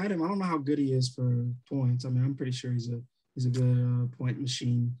had him. I don't know how good he is for points. I mean, I'm pretty sure he's a good point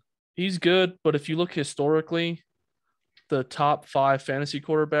machine. He's good, but if you look historically, the top 5 fantasy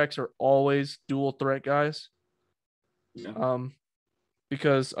quarterbacks are always dual threat guys. Yeah.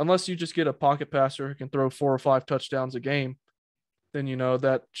 Because unless you just get a pocket passer who can throw 4 or 5 touchdowns a game, then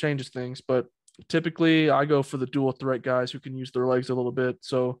that changes things. But typically, I go for the dual threat guys who can use their legs a little bit.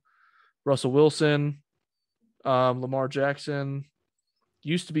 So Russell Wilson, Lamar Jackson,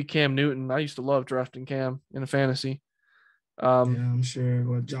 used to be Cam Newton. I used to love drafting Cam in a fantasy. Yeah, I'm sure.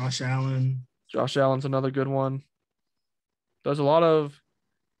 What Josh Allen? Josh Allen's another good one. There's a lot of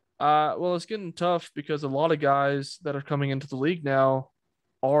well, it's getting tough because a lot of guys that are coming into the league now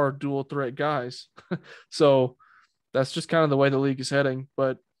are dual threat guys. So that's just kind of the way the league is heading.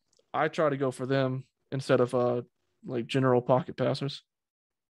 But I try to go for them instead of like general pocket passers.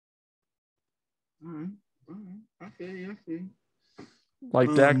 All right. I feel you.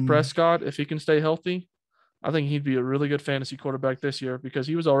 Like Dak Prescott, if he can stay healthy, I think he'd be a really good fantasy quarterback this year because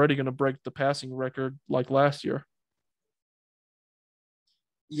he was already going to break the passing record like last year.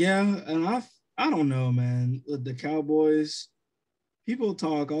 Yeah, and I don't know, man. The Cowboys, people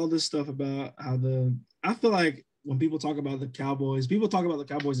talk all this stuff about how I feel like when people talk about the Cowboys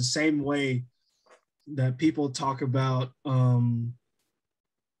the same way that people talk about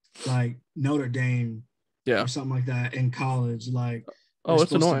like Notre Dame or something like that in college. Like it's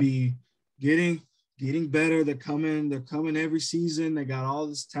supposed annoying. to be getting better. They're coming every season. They got all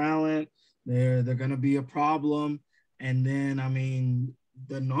this talent. They're gonna be a problem. And then I mean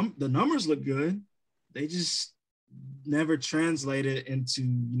the numbers look good. They just never translated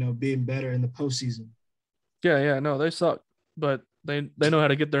into being better in the postseason. Yeah, no, they suck, but they know how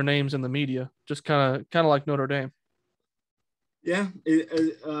to get their names in the media, just kind of like Notre Dame. Yeah,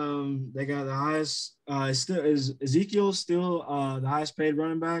 they got the highest. Still is Ezekiel still the highest paid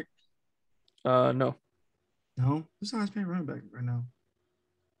running back? No. Who's the highest paid running back right now?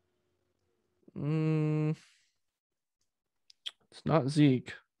 It's not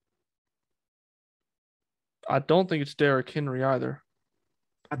Zeke. I don't think it's Derrick Henry either.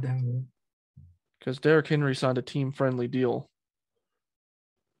 I doubt it. Because Derrick Henry signed a team-friendly deal.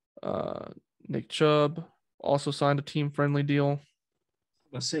 Nick Chubb also signed a team-friendly deal.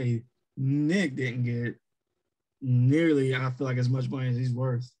 I say Nick didn't get nearly, I feel like, as much money as he's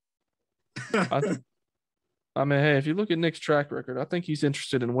worth. I mean, hey, if you look at Nick's track record, I think he's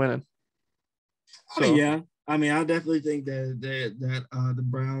interested in winning. So, yeah. I mean, I definitely think that the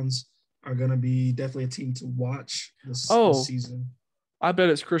Browns are going to be definitely a team to watch this season. I bet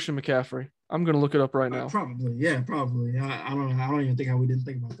it's Christian McCaffrey. I'm going to look it up right now. Probably. Yeah, probably. I don't know. I don't even think how we didn't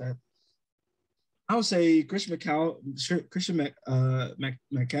think about that. I would say Christian McCaffrey.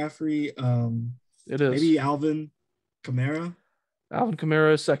 It is. Maybe Alvin Kamara. Alvin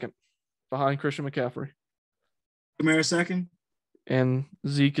Kamara is second behind Christian McCaffrey. Kamara second? And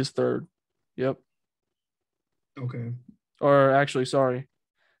Zeke is third. Yep. Okay. Or actually, sorry.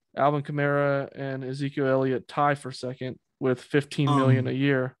 Alvin Kamara and Ezekiel Elliott tie for second with $15 million a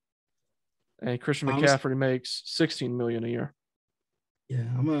year. And Christian McCaffrey makes $16 million a year. Yeah,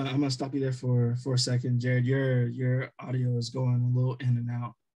 I'm gonna stop you there for a second, Jerod. Your audio is going a little in and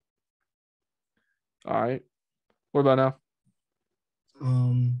out. All right. What about now?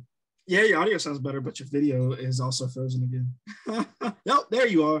 Yeah, your audio sounds better, but your video is also frozen again. Nope, there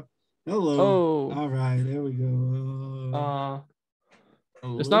you are. Hello. Oh. All right, there we go.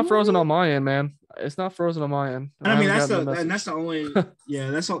 It's not frozen on my end, man. It's not frozen on my end. I mean, that's the only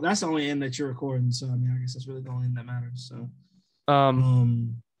that's the only end that you're recording. So I mean, I guess that's really the only end that matters. So.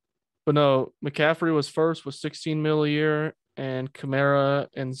 But no, McCaffrey was first with $16 million a year, and Kamara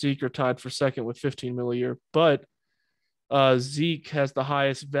and Zeke are tied for second with $15 million a year. But Zeke has the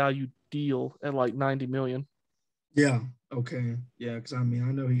highest value deal at like $90 million. Yeah. Okay. Yeah, because I mean,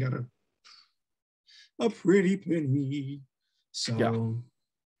 I know he got a pretty penny. So. Yeah.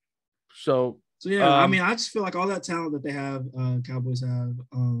 So yeah, I mean, I just feel like all that talent that they have, Cowboys have,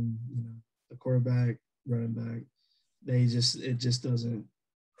 the quarterback, running back. It just doesn't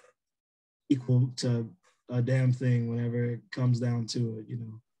equal to a damn thing whenever it comes down to it,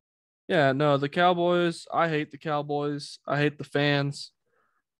 Yeah, no, the Cowboys, I hate the Cowboys. I hate the fans.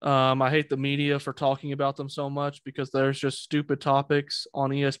 I hate the media for talking about them so much because there's just stupid topics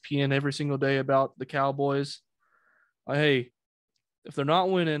on ESPN every single day about the Cowboys. Hey, if they're not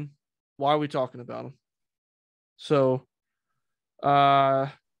winning, why are we talking about them? So,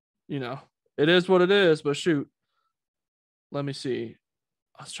 it is what it is, but shoot. Let me see.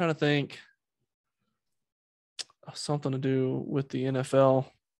 I was trying to think of something to do with the NFL,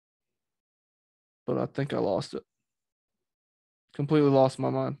 but I think I lost it. Completely lost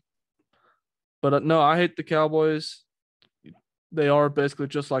my mind. But no, I hate the Cowboys. They are basically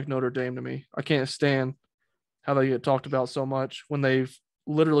just like Notre Dame to me. I can't stand how they get talked about so much when they've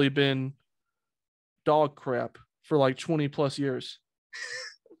literally been dog crap for like 20 plus years.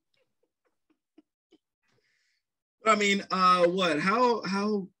 I mean, what?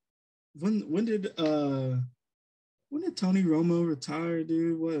 When did Tony Romo retire,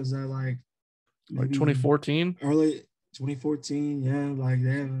 dude? What is that like? Like 2014? Early 2014, yeah, like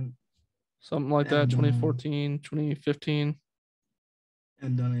they haven't something like that. 2014, 2015.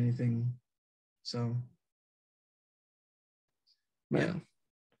 And done anything. So man.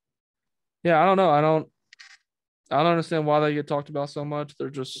 Yeah, I don't know. I don't understand why they get talked about so much.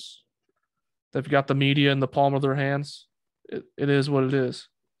 They've got the media in the palm of their hands. It is what it is.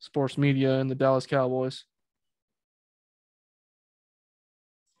 Sports media and the Dallas Cowboys.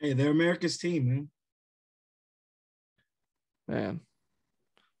 Hey, they're America's team, man. Man.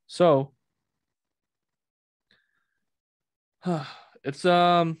 So it's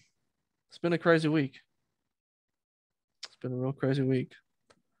been a crazy week. It's been a real crazy week.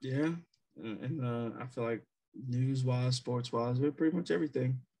 Yeah. And I feel like news-wise, sports-wise, we're pretty much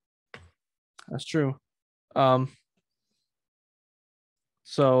everything. That's true.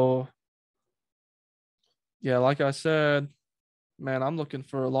 So yeah, like I said, man, I'm looking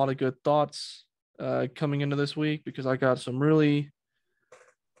for a lot of good thoughts coming into this week because I got some really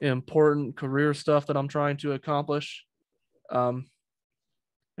important career stuff that I'm trying to accomplish. And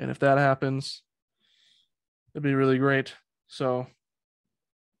if that happens, it'd be really great. So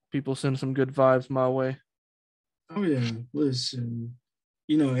people send some good vibes my way. Oh yeah, listen,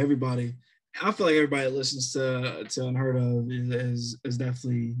 everybody. I feel like everybody that listens to Unheard Of is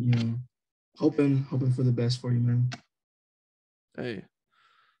definitely hoping for the best for you, man. Hey,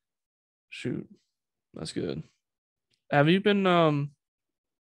 shoot, that's good. Have you been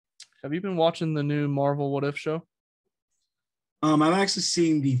watching the new Marvel What If show? I've actually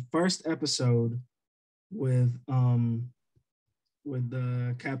seen the first episode with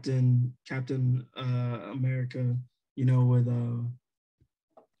Captain America, with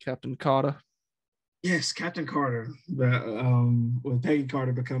Captain Carter. Yes, Captain Carter. With Peggy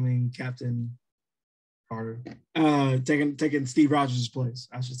Carter becoming Captain Carter, taking Steve Rogers' place,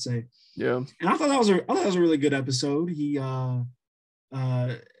 I should say. Yeah. And I thought that was a really good episode. He and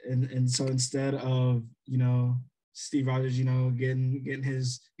so instead of Steve Rogers, getting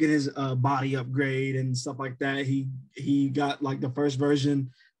his body upgrade and stuff like that, he got like the first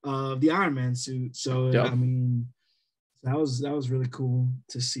version of the Iron Man suit. So yep. I mean, that was really cool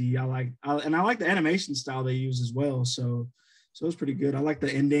to see. I like the animation style they use as well. So it was pretty good. I like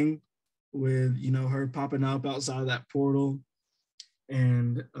the ending with her popping up outside of that portal,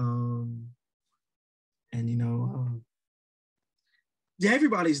 and yeah,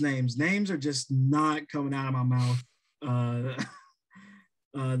 everybody's names are just not coming out of my mouth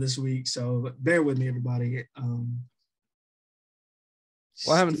this week. So bear with me, everybody.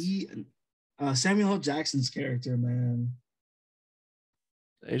 What happens? Samuel L. Jackson's character, man.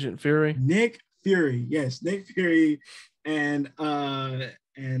 Agent Fury. Nick Fury, yes, Nick Fury, and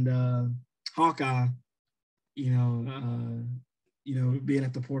Hawkeye. Being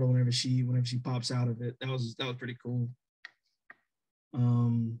at the portal whenever she pops out of it, that was pretty cool.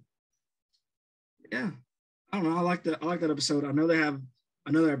 Yeah, I don't know. I like that episode. I know they have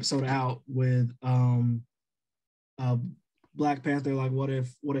another episode out with Black Panther. Like, what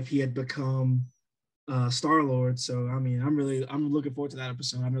if he had become Star-Lord? So I mean, I'm looking forward to that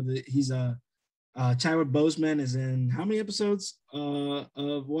episode. I know that he's Chadwick Boseman is in how many episodes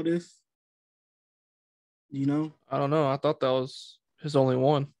of What If? I don't know. I thought that was his only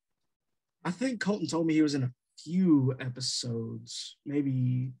one. I think Colton told me he was in a few episodes,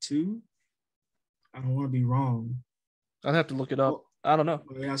 maybe 2. I don't want to be wrong. I'd have to look it up. Well, I don't know.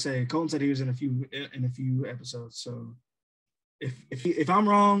 Like I say, Colton said he was in a few episodes. So if I'm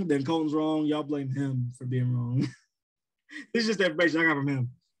wrong, then Colton's wrong. Y'all blame him for being wrong. This is just the information I got from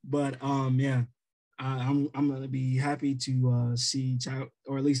him. But yeah, I'm gonna be happy to see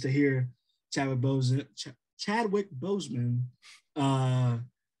or at least to hear Chadwick Boseman,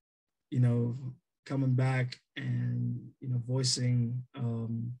 coming back and voicing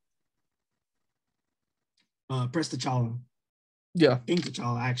Prince T'Challa. Yeah, King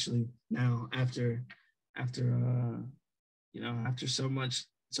T'Challa actually now after so much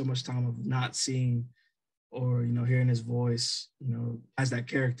time of not seeing or hearing his voice as that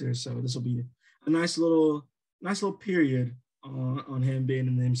character. So this will be a nice little period on him being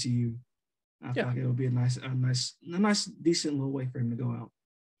in the MCU. I feel like it would be a nice, decent little way for him to go out.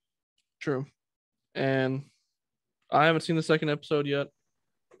 True. And I haven't seen the second episode yet.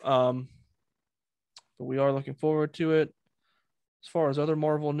 But we are looking forward to it. As far as other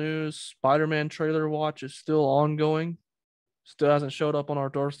Marvel news, Spider-Man trailer watch is still ongoing. Still hasn't showed up on our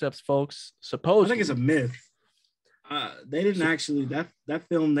doorsteps, folks. Supposedly. I think it's a myth. They didn't actually that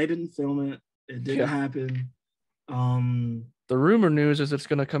film. They didn't film it. It didn't happen. The rumor news is it's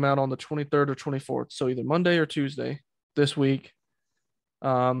going to come out on the 23rd or 24th, so either Monday or Tuesday this week.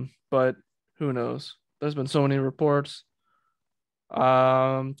 But who knows? There's been so many reports.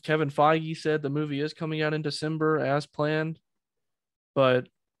 Kevin Feige said the movie is coming out in December as planned, but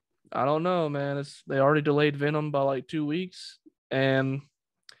I don't know, man. They already delayed Venom by like 2 weeks, and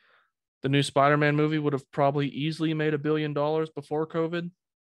the new Spider-Man movie would have probably easily made $1 billion before COVID.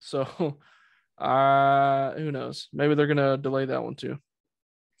 So, who knows? Maybe they're gonna delay that one too.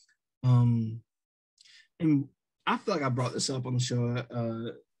 And I feel like I brought this up on the show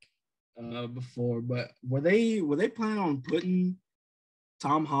before, but were they planning on putting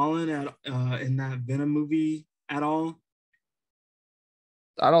Tom Holland in that Venom movie at all?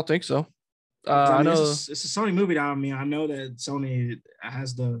 I don't think so. I know it's a Sony movie. I mean, I know that Sony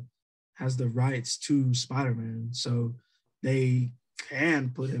has the rights to Spider-Man, so they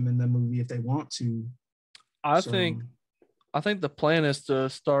can put him in the movie if they want to. I think the plan is to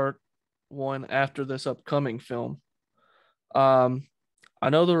start one after this upcoming film. I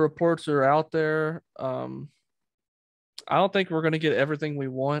know the reports are out there. I don't think we're going to get everything we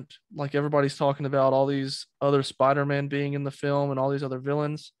want. Like everybody's talking about all these other Spider-Man being in the film and all these other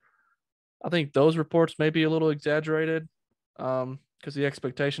villains. I think those reports may be a little exaggerated because the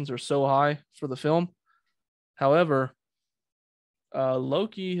expectations are so high for the film. However,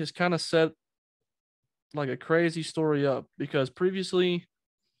 Loki has kind of set like a crazy story up because previously,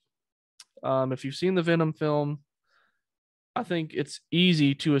 if you've seen the Venom film, I think it's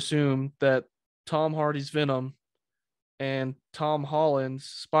easy to assume that Tom Hardy's Venom and Tom Holland's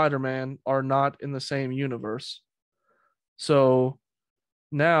Spider-Man are not in the same universe. So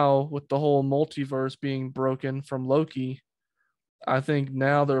now with the whole multiverse being broken from Loki, I think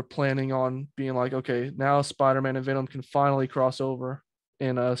now they're planning on being like, okay, now Spider-Man and Venom can finally cross over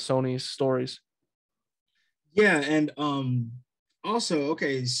in Sony's stories. Yeah, and also,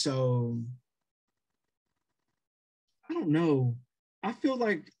 okay, so I don't know. I feel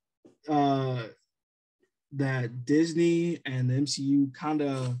like that Disney and the MCU kind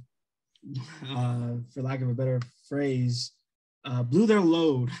of, for lack of a better phrase, blew their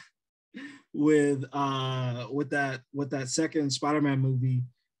load with that second Spider-Man movie,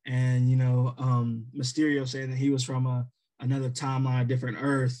 and Mysterio saying that he was from another timeline, a different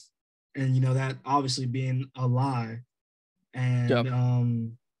Earth, and that obviously being a lie.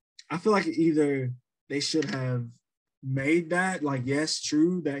 And I feel like either they should have made that, like, yes,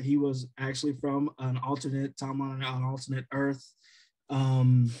 true that he was actually from an alternate timeline, an alternate Earth,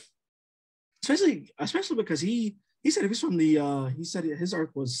 especially because he said he was from he said his Earth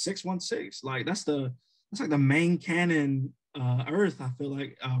was 616. Like that's like the main canon Earth, I feel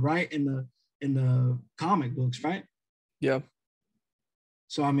like, right, in the comic books, right? Yeah.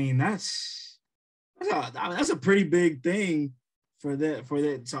 So I mean that's a pretty big thing for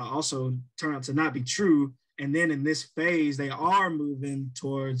that to also turn out to not be true. And then in this phase, they are moving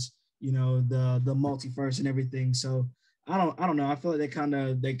towards the multiverse and everything. So I don't know. I feel like they kind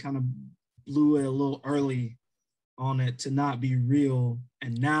of blew it a little early on it to not be real,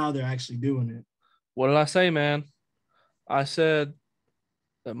 and now they're actually doing it. What did I say, man? I said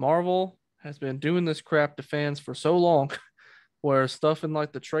that Marvel has been doing this crap to fans for so long, where stuff in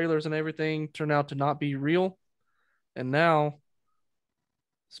like the trailers and everything turned out to not be real, and now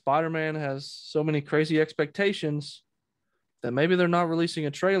Spider-Man has so many crazy expectations that maybe they're not releasing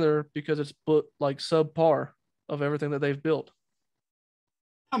a trailer because it's like subpar of everything that they've built.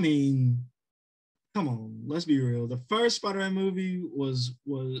 I mean, come on, let's be real. The first Spider-Man movie was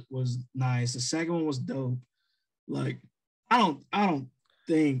nice. The second one was dope. Like, I don't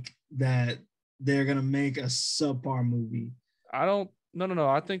think that they're gonna make a subpar movie. No.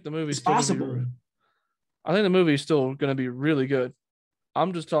 I think the movie's still possible. I think the movie is still gonna be really good.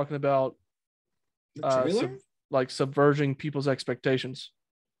 I'm just talking about the trailer? like subverting people's expectations.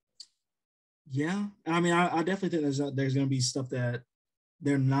 Yeah, I mean, I definitely think there's going to be stuff that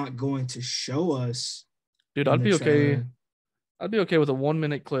they're not going to show us. Dude, I'd be okay. I'd be okay with a 1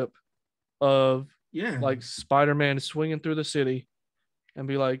 minute clip of like Spider-Man swinging through the city and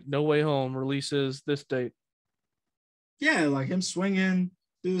be like, "No Way Home releases this date." Yeah, like him swinging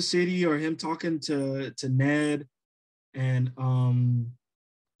through the city, or him talking to Ned, And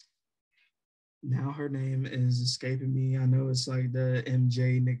now her name is escaping me. I know it's like the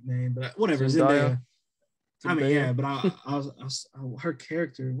MJ nickname, but whatever. Zendaya. I mean, yeah, but her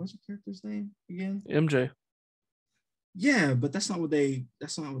character. What's her character's name again? MJ. Yeah, but that's not what they.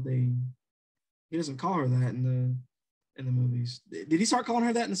 He doesn't call her that in the movies. Did he start calling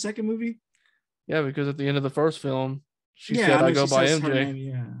her that in the second movie? Yeah, because at the end of the first film, she said, "I go by MJ."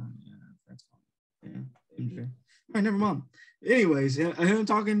 Yeah, that's fine. Yeah, MJ. All right, never mind. Anyways, him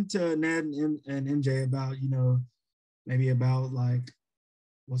talking to Ned and MJ about, maybe about like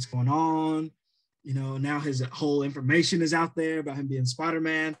what's going on. Now his whole information is out there about him being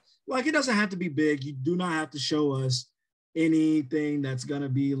Spider-Man. Like, it doesn't have to be big. You do not have to show us anything that's gonna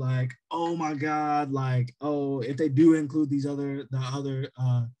be like, oh my god, like, oh, if they do include the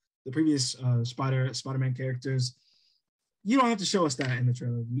previous Spider-Man characters, you don't have to show us that in the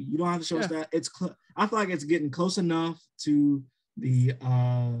trailer. You don't have to show us that. I feel like it's getting close enough to the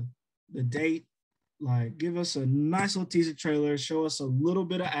date. Like, give us a nice little teaser trailer, show us a little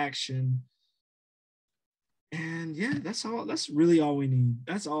bit of action. And yeah, that's all. That's really all we need.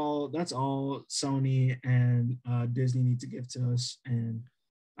 That's all Sony and Disney need to give to us. And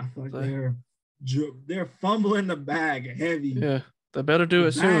I feel like they're fumbling the bag heavy. Yeah, they better do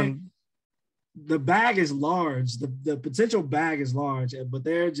it soon. The bag is large. The potential bag is large, but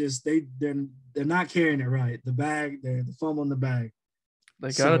they're not carrying it right. The bag, they're fumbling the bag.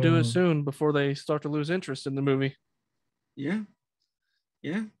 They got to do it soon before they start to lose interest in the movie. Yeah.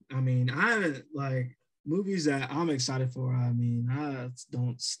 I mean, I haven't like. Movies that I'm excited for. I mean, I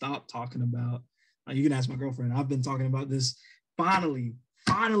don't stop talking about. You can ask my girlfriend. I've been talking about this. Finally,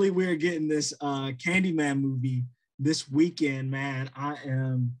 we're getting this Candyman movie this weekend, man.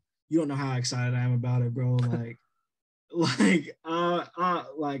 You don't know how excited I am about it, bro. Like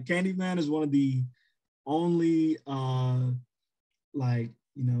Candyman is one of the only one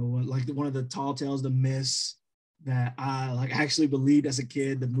of the tall tales to miss that I like actually believed as a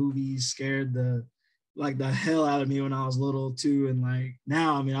kid. The movie scared the hell out of me when I was little too, and like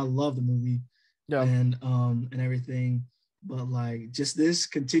now, I mean, I love the movie, and everything, but like just this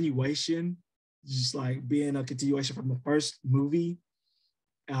continuation, just like being a continuation from the first movie,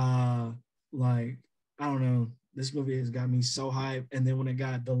 like I don't know, this movie has got me so hyped. And then when it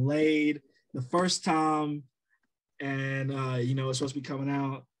got delayed the first time, and it's supposed to be coming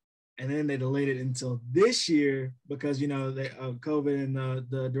out, and then they delayed it until this year because, COVID, and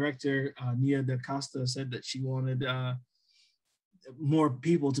the director, Nia DaCosta, said that she wanted more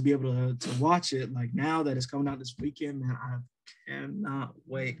people to be able to watch it. Like, now that it's coming out this weekend, man, I cannot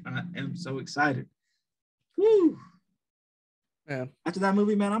wait. I am so excited. Woo! Man. After that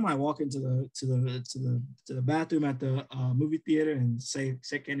movie, man, I might walk into the bathroom at the movie theater and say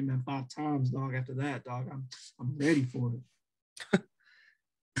Candyman 5 times, dog. After that, dog, I'm ready for it.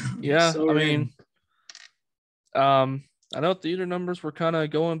 Yeah, so I mean, I know theater numbers were kind of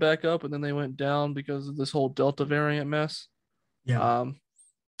going back up, and then they went down because of this whole Delta variant mess. Yeah.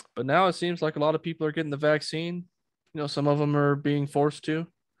 But now it seems like a lot of people are getting the vaccine. Some of them are being forced to,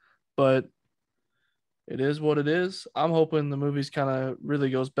 but it is what it is. I'm hoping the movie's kind of really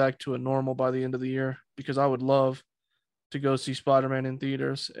goes back to a normal by the end of the year, because I would love to go see Spider-Man in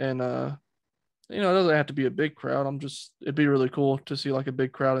theaters. And it doesn't have to be a big crowd. It'd be really cool to see like a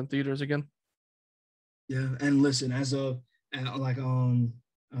big crowd in theaters again. Yeah, and listen, as of like on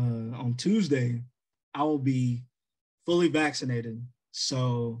Tuesday, I will be fully vaccinated.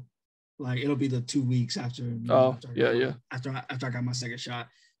 So like it'll be the 2 weeks after. After I got my second shot.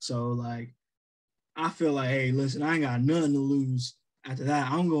 So like I feel like, hey, listen, I ain't got nothing to lose. After that,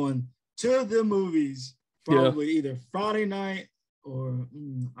 I'm going to the movies probably either Friday night. Or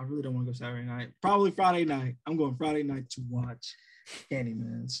I really don't want to go Saturday night. Probably Friday night. I'm going Friday night to watch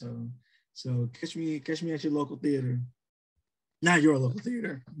Candyman. So catch me at your local theater. Not your local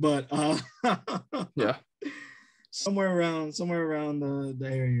theater, but yeah, somewhere around the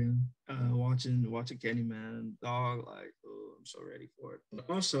area, watching Candyman. Dog, like, oh, I'm so ready for it. But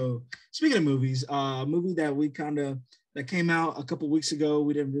also, speaking of movies, a movie that came out a couple weeks ago.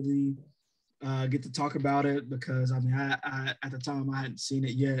 We didn't really get to talk about it because I mean, I at the time I hadn't seen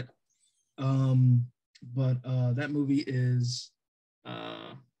it yet. But that movie is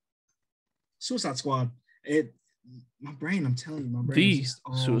Suicide Squad. I'm telling you, my brain is just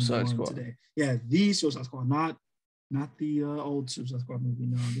on Suicide Squad today. Yeah, the Suicide Squad, not the old Suicide Squad movie.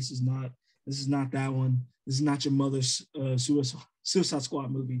 No, this is not that one. This is not your mother's Suicide Squad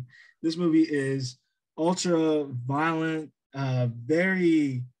movie. This movie is ultra violent,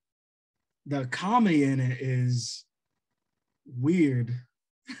 very. The comedy in it is weird.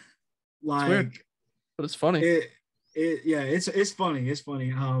 It's weird, but it's funny. It's funny. It's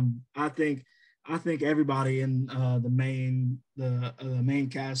funny. I think everybody in the main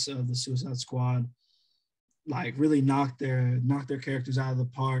cast of the Suicide Squad like really knocked their characters out of the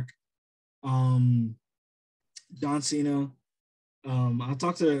park. John Cena. I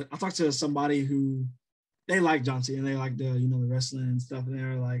talked to somebody who they like John Cena. They like the wrestling and stuff, and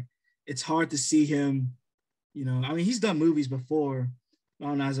they're like, it's hard to see him. I mean, he's done movies before,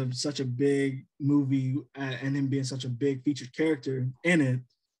 known as such a big movie and him being such a big featured character in it.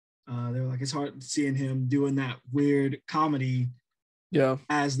 They were like, it's hard seeing him doing that weird comedy,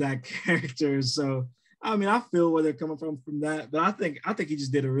 as that character. So, I mean, I feel where they're coming from that, but I think he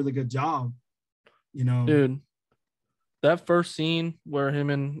just did a really good job. Dude, that first scene where him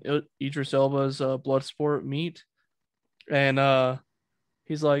and Idris Elba's Bloodsport meet, and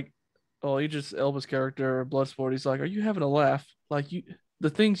he's like, "Oh, Idris Elba's character, Bloodsport." He's like, "Are you having a laugh? Like the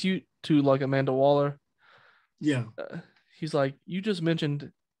things you to like Amanda Waller." Yeah. He's like, "You just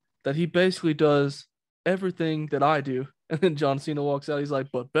mentioned that he basically does everything that I do," and then John Cena walks out. He's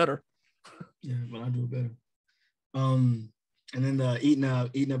like, "But better." Yeah, but I do it better. And then the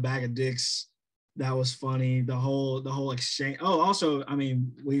eating a bag of dicks. That was funny. The whole exchange. Oh, also, I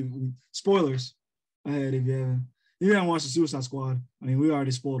mean, we spoilers. Ahead if you haven't watched the Suicide Squad. I mean, we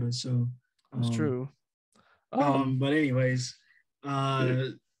already spoiled it, so that's true. But anyways,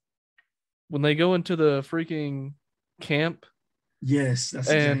 when they go into the freaking camp. Yes, that's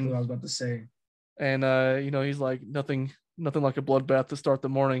exactly what I was about to say. And he's like, nothing like a bloodbath to start the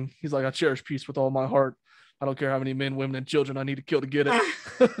morning. He's like, I cherish peace with all my heart. I don't care how many men, women, and children I need to kill to get it.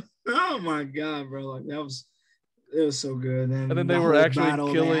 Oh my god, bro! Like it was so good. And then they were actually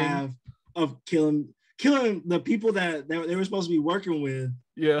killing the people that they were supposed to be working with.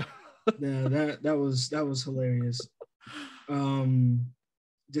 Yeah. Yeah, that was hilarious.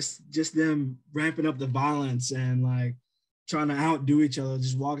 Just them ramping up the violence and like trying to outdo each other,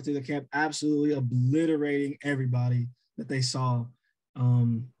 just walking through the camp, absolutely obliterating everybody that they saw.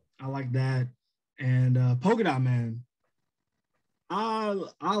 I like that. And Polka Dot Man. I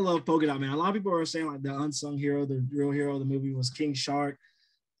love Polka Dot Man. A lot of people are saying like the unsung hero, the real hero of the movie was King Shark.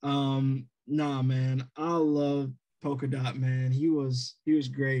 Nah, man, I love Polka Dot Man. He was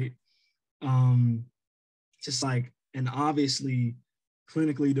great. Just like an obviously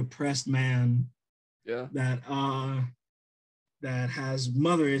clinically depressed man. Yeah. That has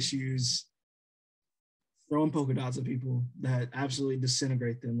mother issues, throwing polka dots at people that absolutely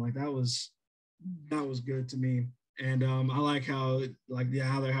disintegrate them. Like that was good to me. And I like how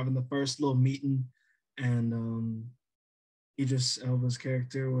they're having the first little meeting, and Idris Elba's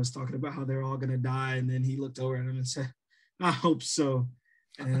character was talking about how they're all gonna die, and then he looked over at him and said, "I hope so."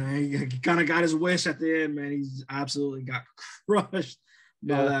 And he kind of got his wish at the end, man. He's absolutely got crushed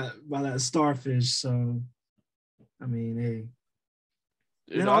by that starfish. So, I mean, hey.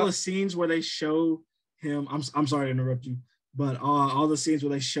 Then all the scenes where they show him, I'm sorry to interrupt you, but all the scenes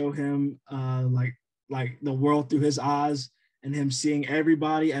where they show him like the world through his eyes and him seeing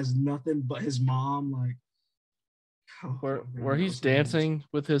everybody as nothing but his mom, like where he's dancing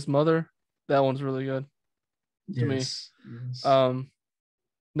with his mother, that one's really good to me. Yes.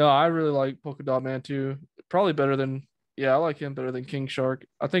 No, I really like Polka Dot Man too. Probably better than I like him better than King Shark.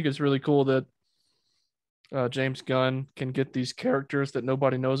 I think it's really cool that James Gunn can get these characters that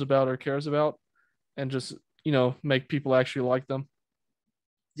nobody knows about or cares about and just, make people actually like them.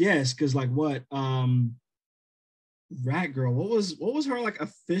 Yes, because like what Rat Girl, what was her like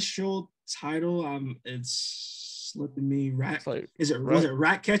official title? It's slipping me. Was it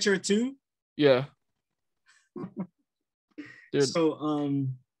Rat Catcher 2? Yeah. Dude. So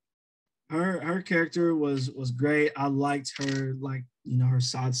her character was great. I liked her, like, her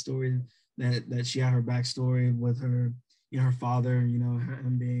side story that she had, her backstory with her, her father,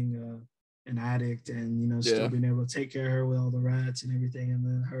 him being an addict and, still being able to take care of her with all the rats and everything. And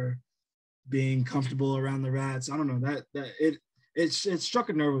then her being comfortable around the rats. I don't know, that it struck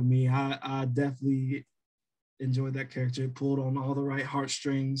a nerve with me. I definitely enjoyed that character. It pulled on all the right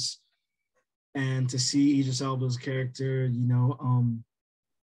heartstrings. And to see Idris Elba's character,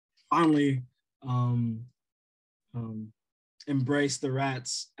 finally embrace the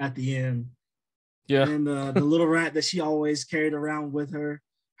rats at the end. Yeah. And the little rat that she always carried around with her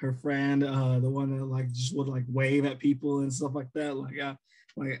friend, the one that like just would like wave at people and stuff like that.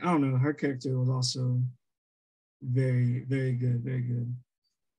 I don't know, her character was also very, very good, very good.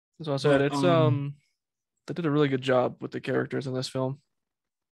 That's what I said. It's they did a really good job with the characters in this film.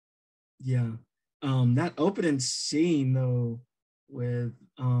 Yeah. That opening scene though, with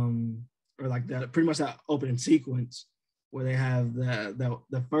or like that, pretty much that opening sequence where they have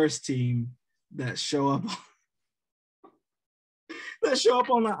the first team that show up that show up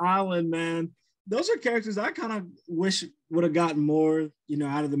on the island, man. Those are characters I kind of wish would have gotten more,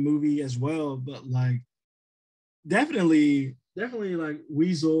 out of the movie as well. But like, definitely like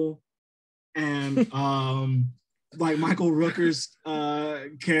Weasel and like Michael Rooker's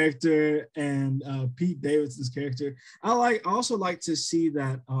character and Pete Davidson's character. I also like to see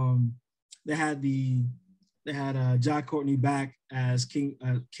that they had Jai Courtney back as King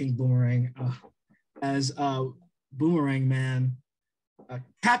Boomerang, as Boomerang Man,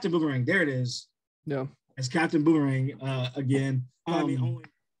 Captain Boomerang. There it is. Yeah, as Captain Boomerang again.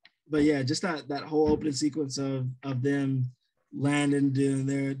 But yeah, just that whole opening sequence of them landing, doing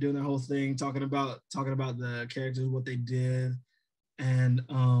their whole thing, talking about the characters, what they did, and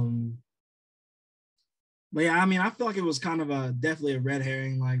but yeah, I mean, I feel like it was kind of definitely a red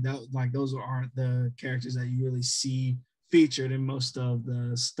herring. Like that, like those aren't the characters that you really see featured in most of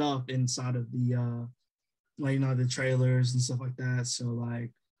the stuff inside of the the trailers and stuff like that. So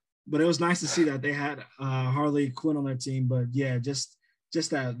like, but it was nice to see that they had Harley Quinn on their team. But yeah, just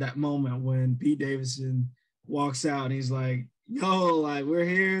that moment when Pete Davidson walks out and he's like, yo, like we're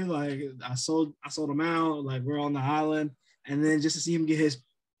here, like I sold him out, like we're on the island, and then just to see him get his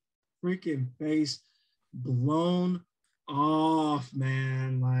freaking face blown off,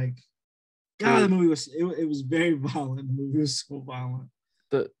 man. Like, God, the movie was it was very violent. The movie was so violent.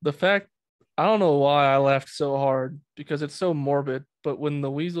 The fact, I don't know why I laughed so hard because it's so morbid, but when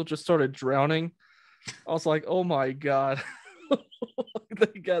the weasel just started drowning, I was like, oh my God.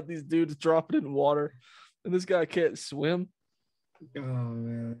 They got these dudes dropping in water and this guy can't swim. Oh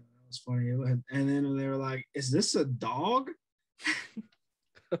man, that was funny. And then they were like, is this a dog?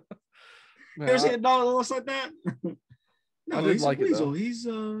 Man, you ever seen a dog that looks like that? No, he's like a weasel.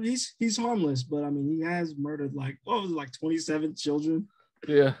 He's harmless, but I mean he has murdered like 27 children.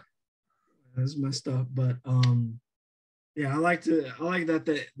 Yeah. That's messed up. But yeah, I like that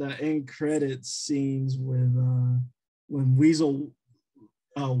the end credits scenes with when Weasel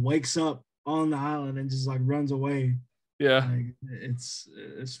wakes up on the island and just like runs away. Yeah. Like it's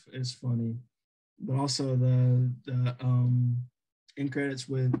funny. But also the end credits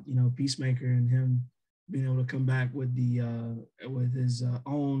with Peacemaker and him being able to come back with with his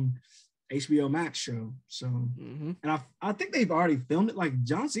own HBO Max show. So and I think they've already filmed it. Like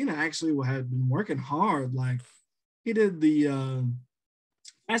John Cena actually had been working hard. Like he did the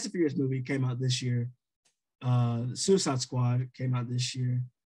Fast and Furious movie came out this year. Suicide Squad came out this year.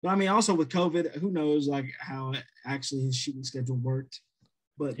 But I mean, also with COVID, who knows like how actually his shooting schedule worked.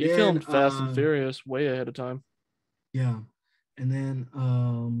 But he filmed Fast and Furious way ahead of time. Yeah. And then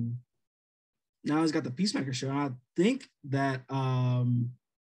now he's got the Peacemaker show. I think that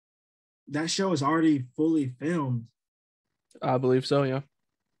that show is already fully filmed. I believe so, yeah.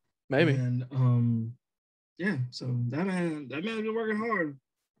 Maybe. And yeah, so that man has been working hard.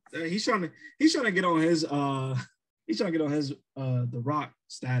 He's trying to get on his The Rock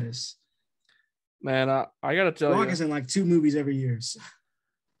status. Man, I gotta tell you, Rock is in like 2 movies every year. So.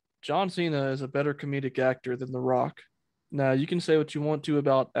 John Cena is a better comedic actor than The Rock. Now you can say what you want to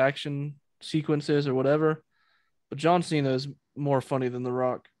about action sequences or whatever, but John Cena is more funny than The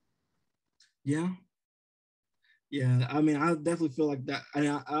Rock. Yeah. Yeah, I mean, I definitely feel like that. I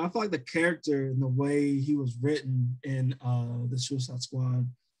feel like the character and the way he was written in the Suicide Squad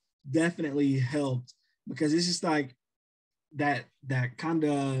definitely helped, because it's just like that kind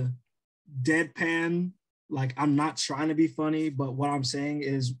of deadpan, like I'm not trying to be funny, but what I'm saying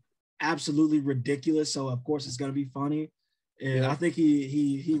is absolutely ridiculous. So of course it's gonna be funny. And yeah. I think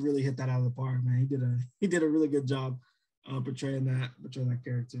he really hit that out of the park, man. He did a really good job portraying that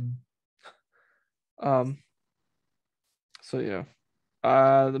character. So yeah,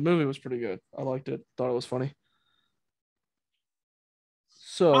 the movie was pretty good. I liked it. Thought it was funny.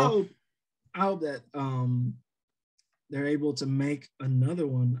 So I hope that they're able to make another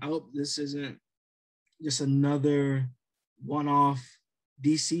one. I hope this isn't just another one-off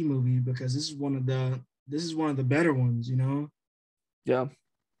DC movie, because this is one of the better ones, you know? Yeah.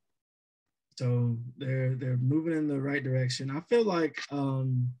 So they're moving in the right direction. I feel like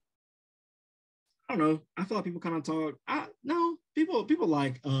I don't know. I feel like people kind of talk. People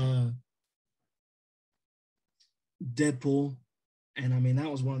like Deadpool, and I mean that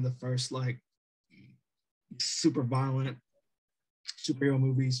was one of the first like super violent superhero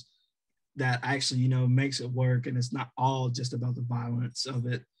movies that actually makes it work, and it's not all just about the violence of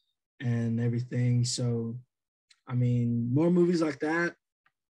it and everything. So, I mean, more movies like that,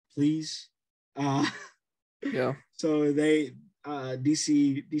 please. Yeah. So they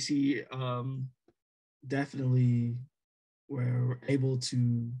DC definitely were able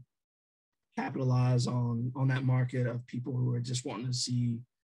to capitalize on that market of people who are just wanting to see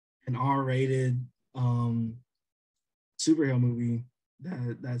an R-rated superhero movie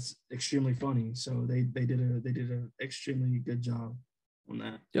that's extremely funny. So they did an extremely good job on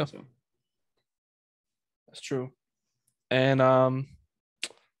that. Yeah, so that's true. And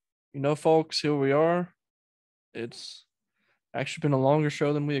folks, here we are. It's actually been a longer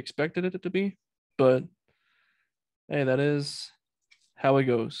show than we expected it to be, but hey, that is how it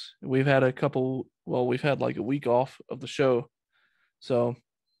goes. We've had like a week off of the show. So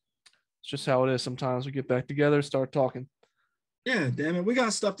it's just how it is. Sometimes we get back together, start talking. Yeah, damn it. We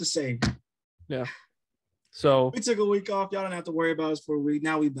got stuff to say. Yeah. So we took a week off. Y'all don't have to worry about us for a week.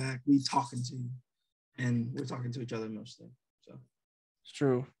 Now we back. We talking to you. And we're talking to each other mostly. So it's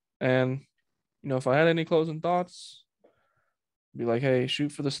true. And if I had any closing thoughts, be like, hey,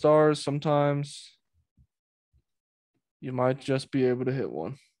 shoot for the stars. Sometimes you might just be able to hit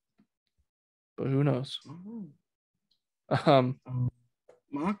one. But who knows? And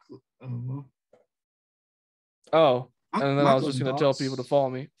then I was just gonna tell people to follow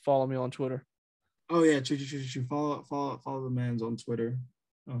me on Twitter. Oh yeah, true. Follow the man's on Twitter.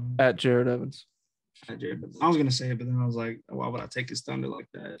 At Jerod Evans. At Jerod Evans. I was gonna say it, but then I was like, why would I take his thunder like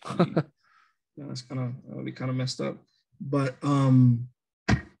that? That's that'll be kind of messed up. But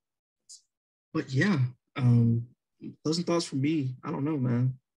yeah, closing thoughts from me. I don't know,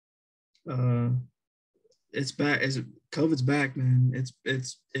 man. It's back. COVID's back, man.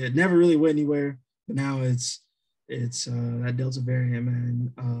 It never really went anywhere, but now it's that Delta variant,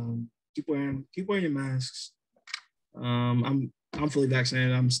 man. Keep wearing your masks. I'm fully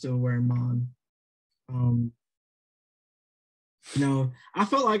vaccinated. I'm still wearing mine. I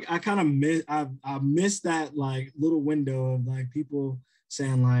felt like I kind of missed that like little window of like people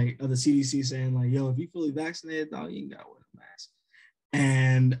saying like, of the CDC saying like, yo, if you fully vaccinated, dog, you ain't gotta wear a mask.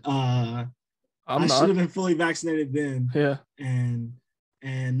 And I should have been fully vaccinated then. Yeah. And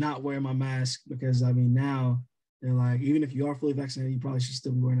not wear my mask, because I mean now they're like, even if you are fully vaccinated, you probably should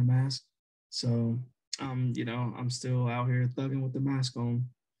still be wearing a mask. So I'm still out here thugging with the mask on.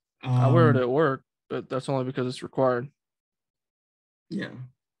 I wear it at work, but that's only because it's required. Yeah.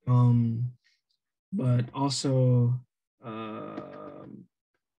 But also, I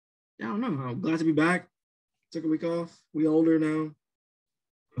don't know. I'm glad to be back. Took a week off. We older now.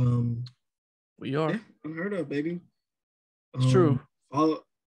 We are. Yeah, unheard of, baby. It's true.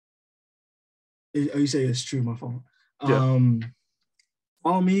 You say it's true, my fault. Yeah.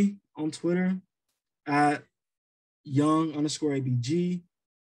 Follow me on Twitter at young_ABG.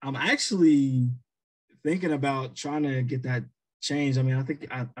 I'm actually thinking about trying to get that changed. I mean, I think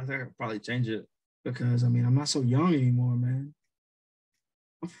I'll probably change it, because I mean, I'm not so young anymore, man.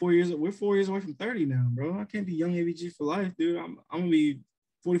 We're 4 years away from 30 now, bro. I can't be young ABG for life, dude. I'm gonna be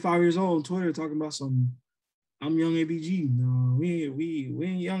 45 years old on Twitter talking about I'm young ABG. No, we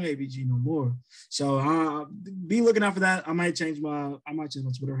ain't young ABG no more. So be looking out for that. I might change my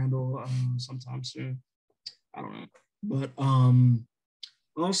Twitter handle sometime soon. I don't know. But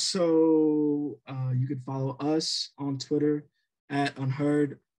also you could follow us on Twitter at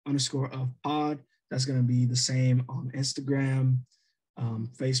unheard_of_pod. That's gonna be the same on Instagram,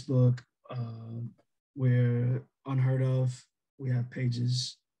 Facebook. We're Unheard Of. We have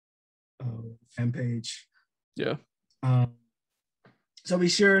pages, fan page. Yeah. So be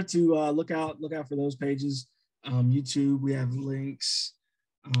sure to look out for those pages. YouTube, we have links.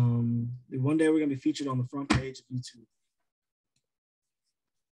 One day we're gonna be featured on the front page of YouTube.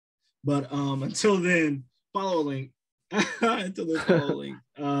 But until then, follow a link. Until then, follow a link.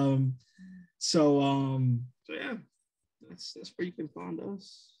 So yeah, that's where you can find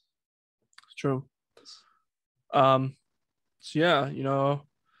us. It's true. So yeah,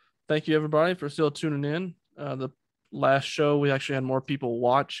 thank you everybody for still tuning in. The last show we actually had more people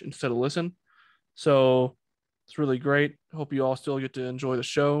watch instead of listen, so it's really great. Hope you all still get to enjoy the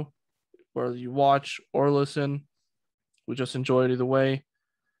show, whether you watch or listen. We just enjoy it either way,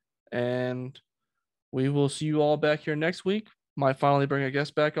 and we will see you all back here next week. Might finally bring a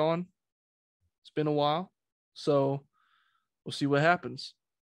guest back on. It's been a while, so we'll see what happens.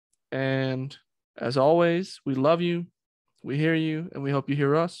 And as always, we love you, we hear you, and we hope you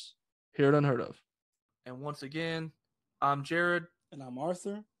hear us here at Unheard Of. And once again, I'm Jerod. And I'm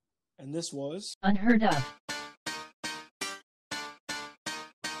Arthur. And this was Unheard Of.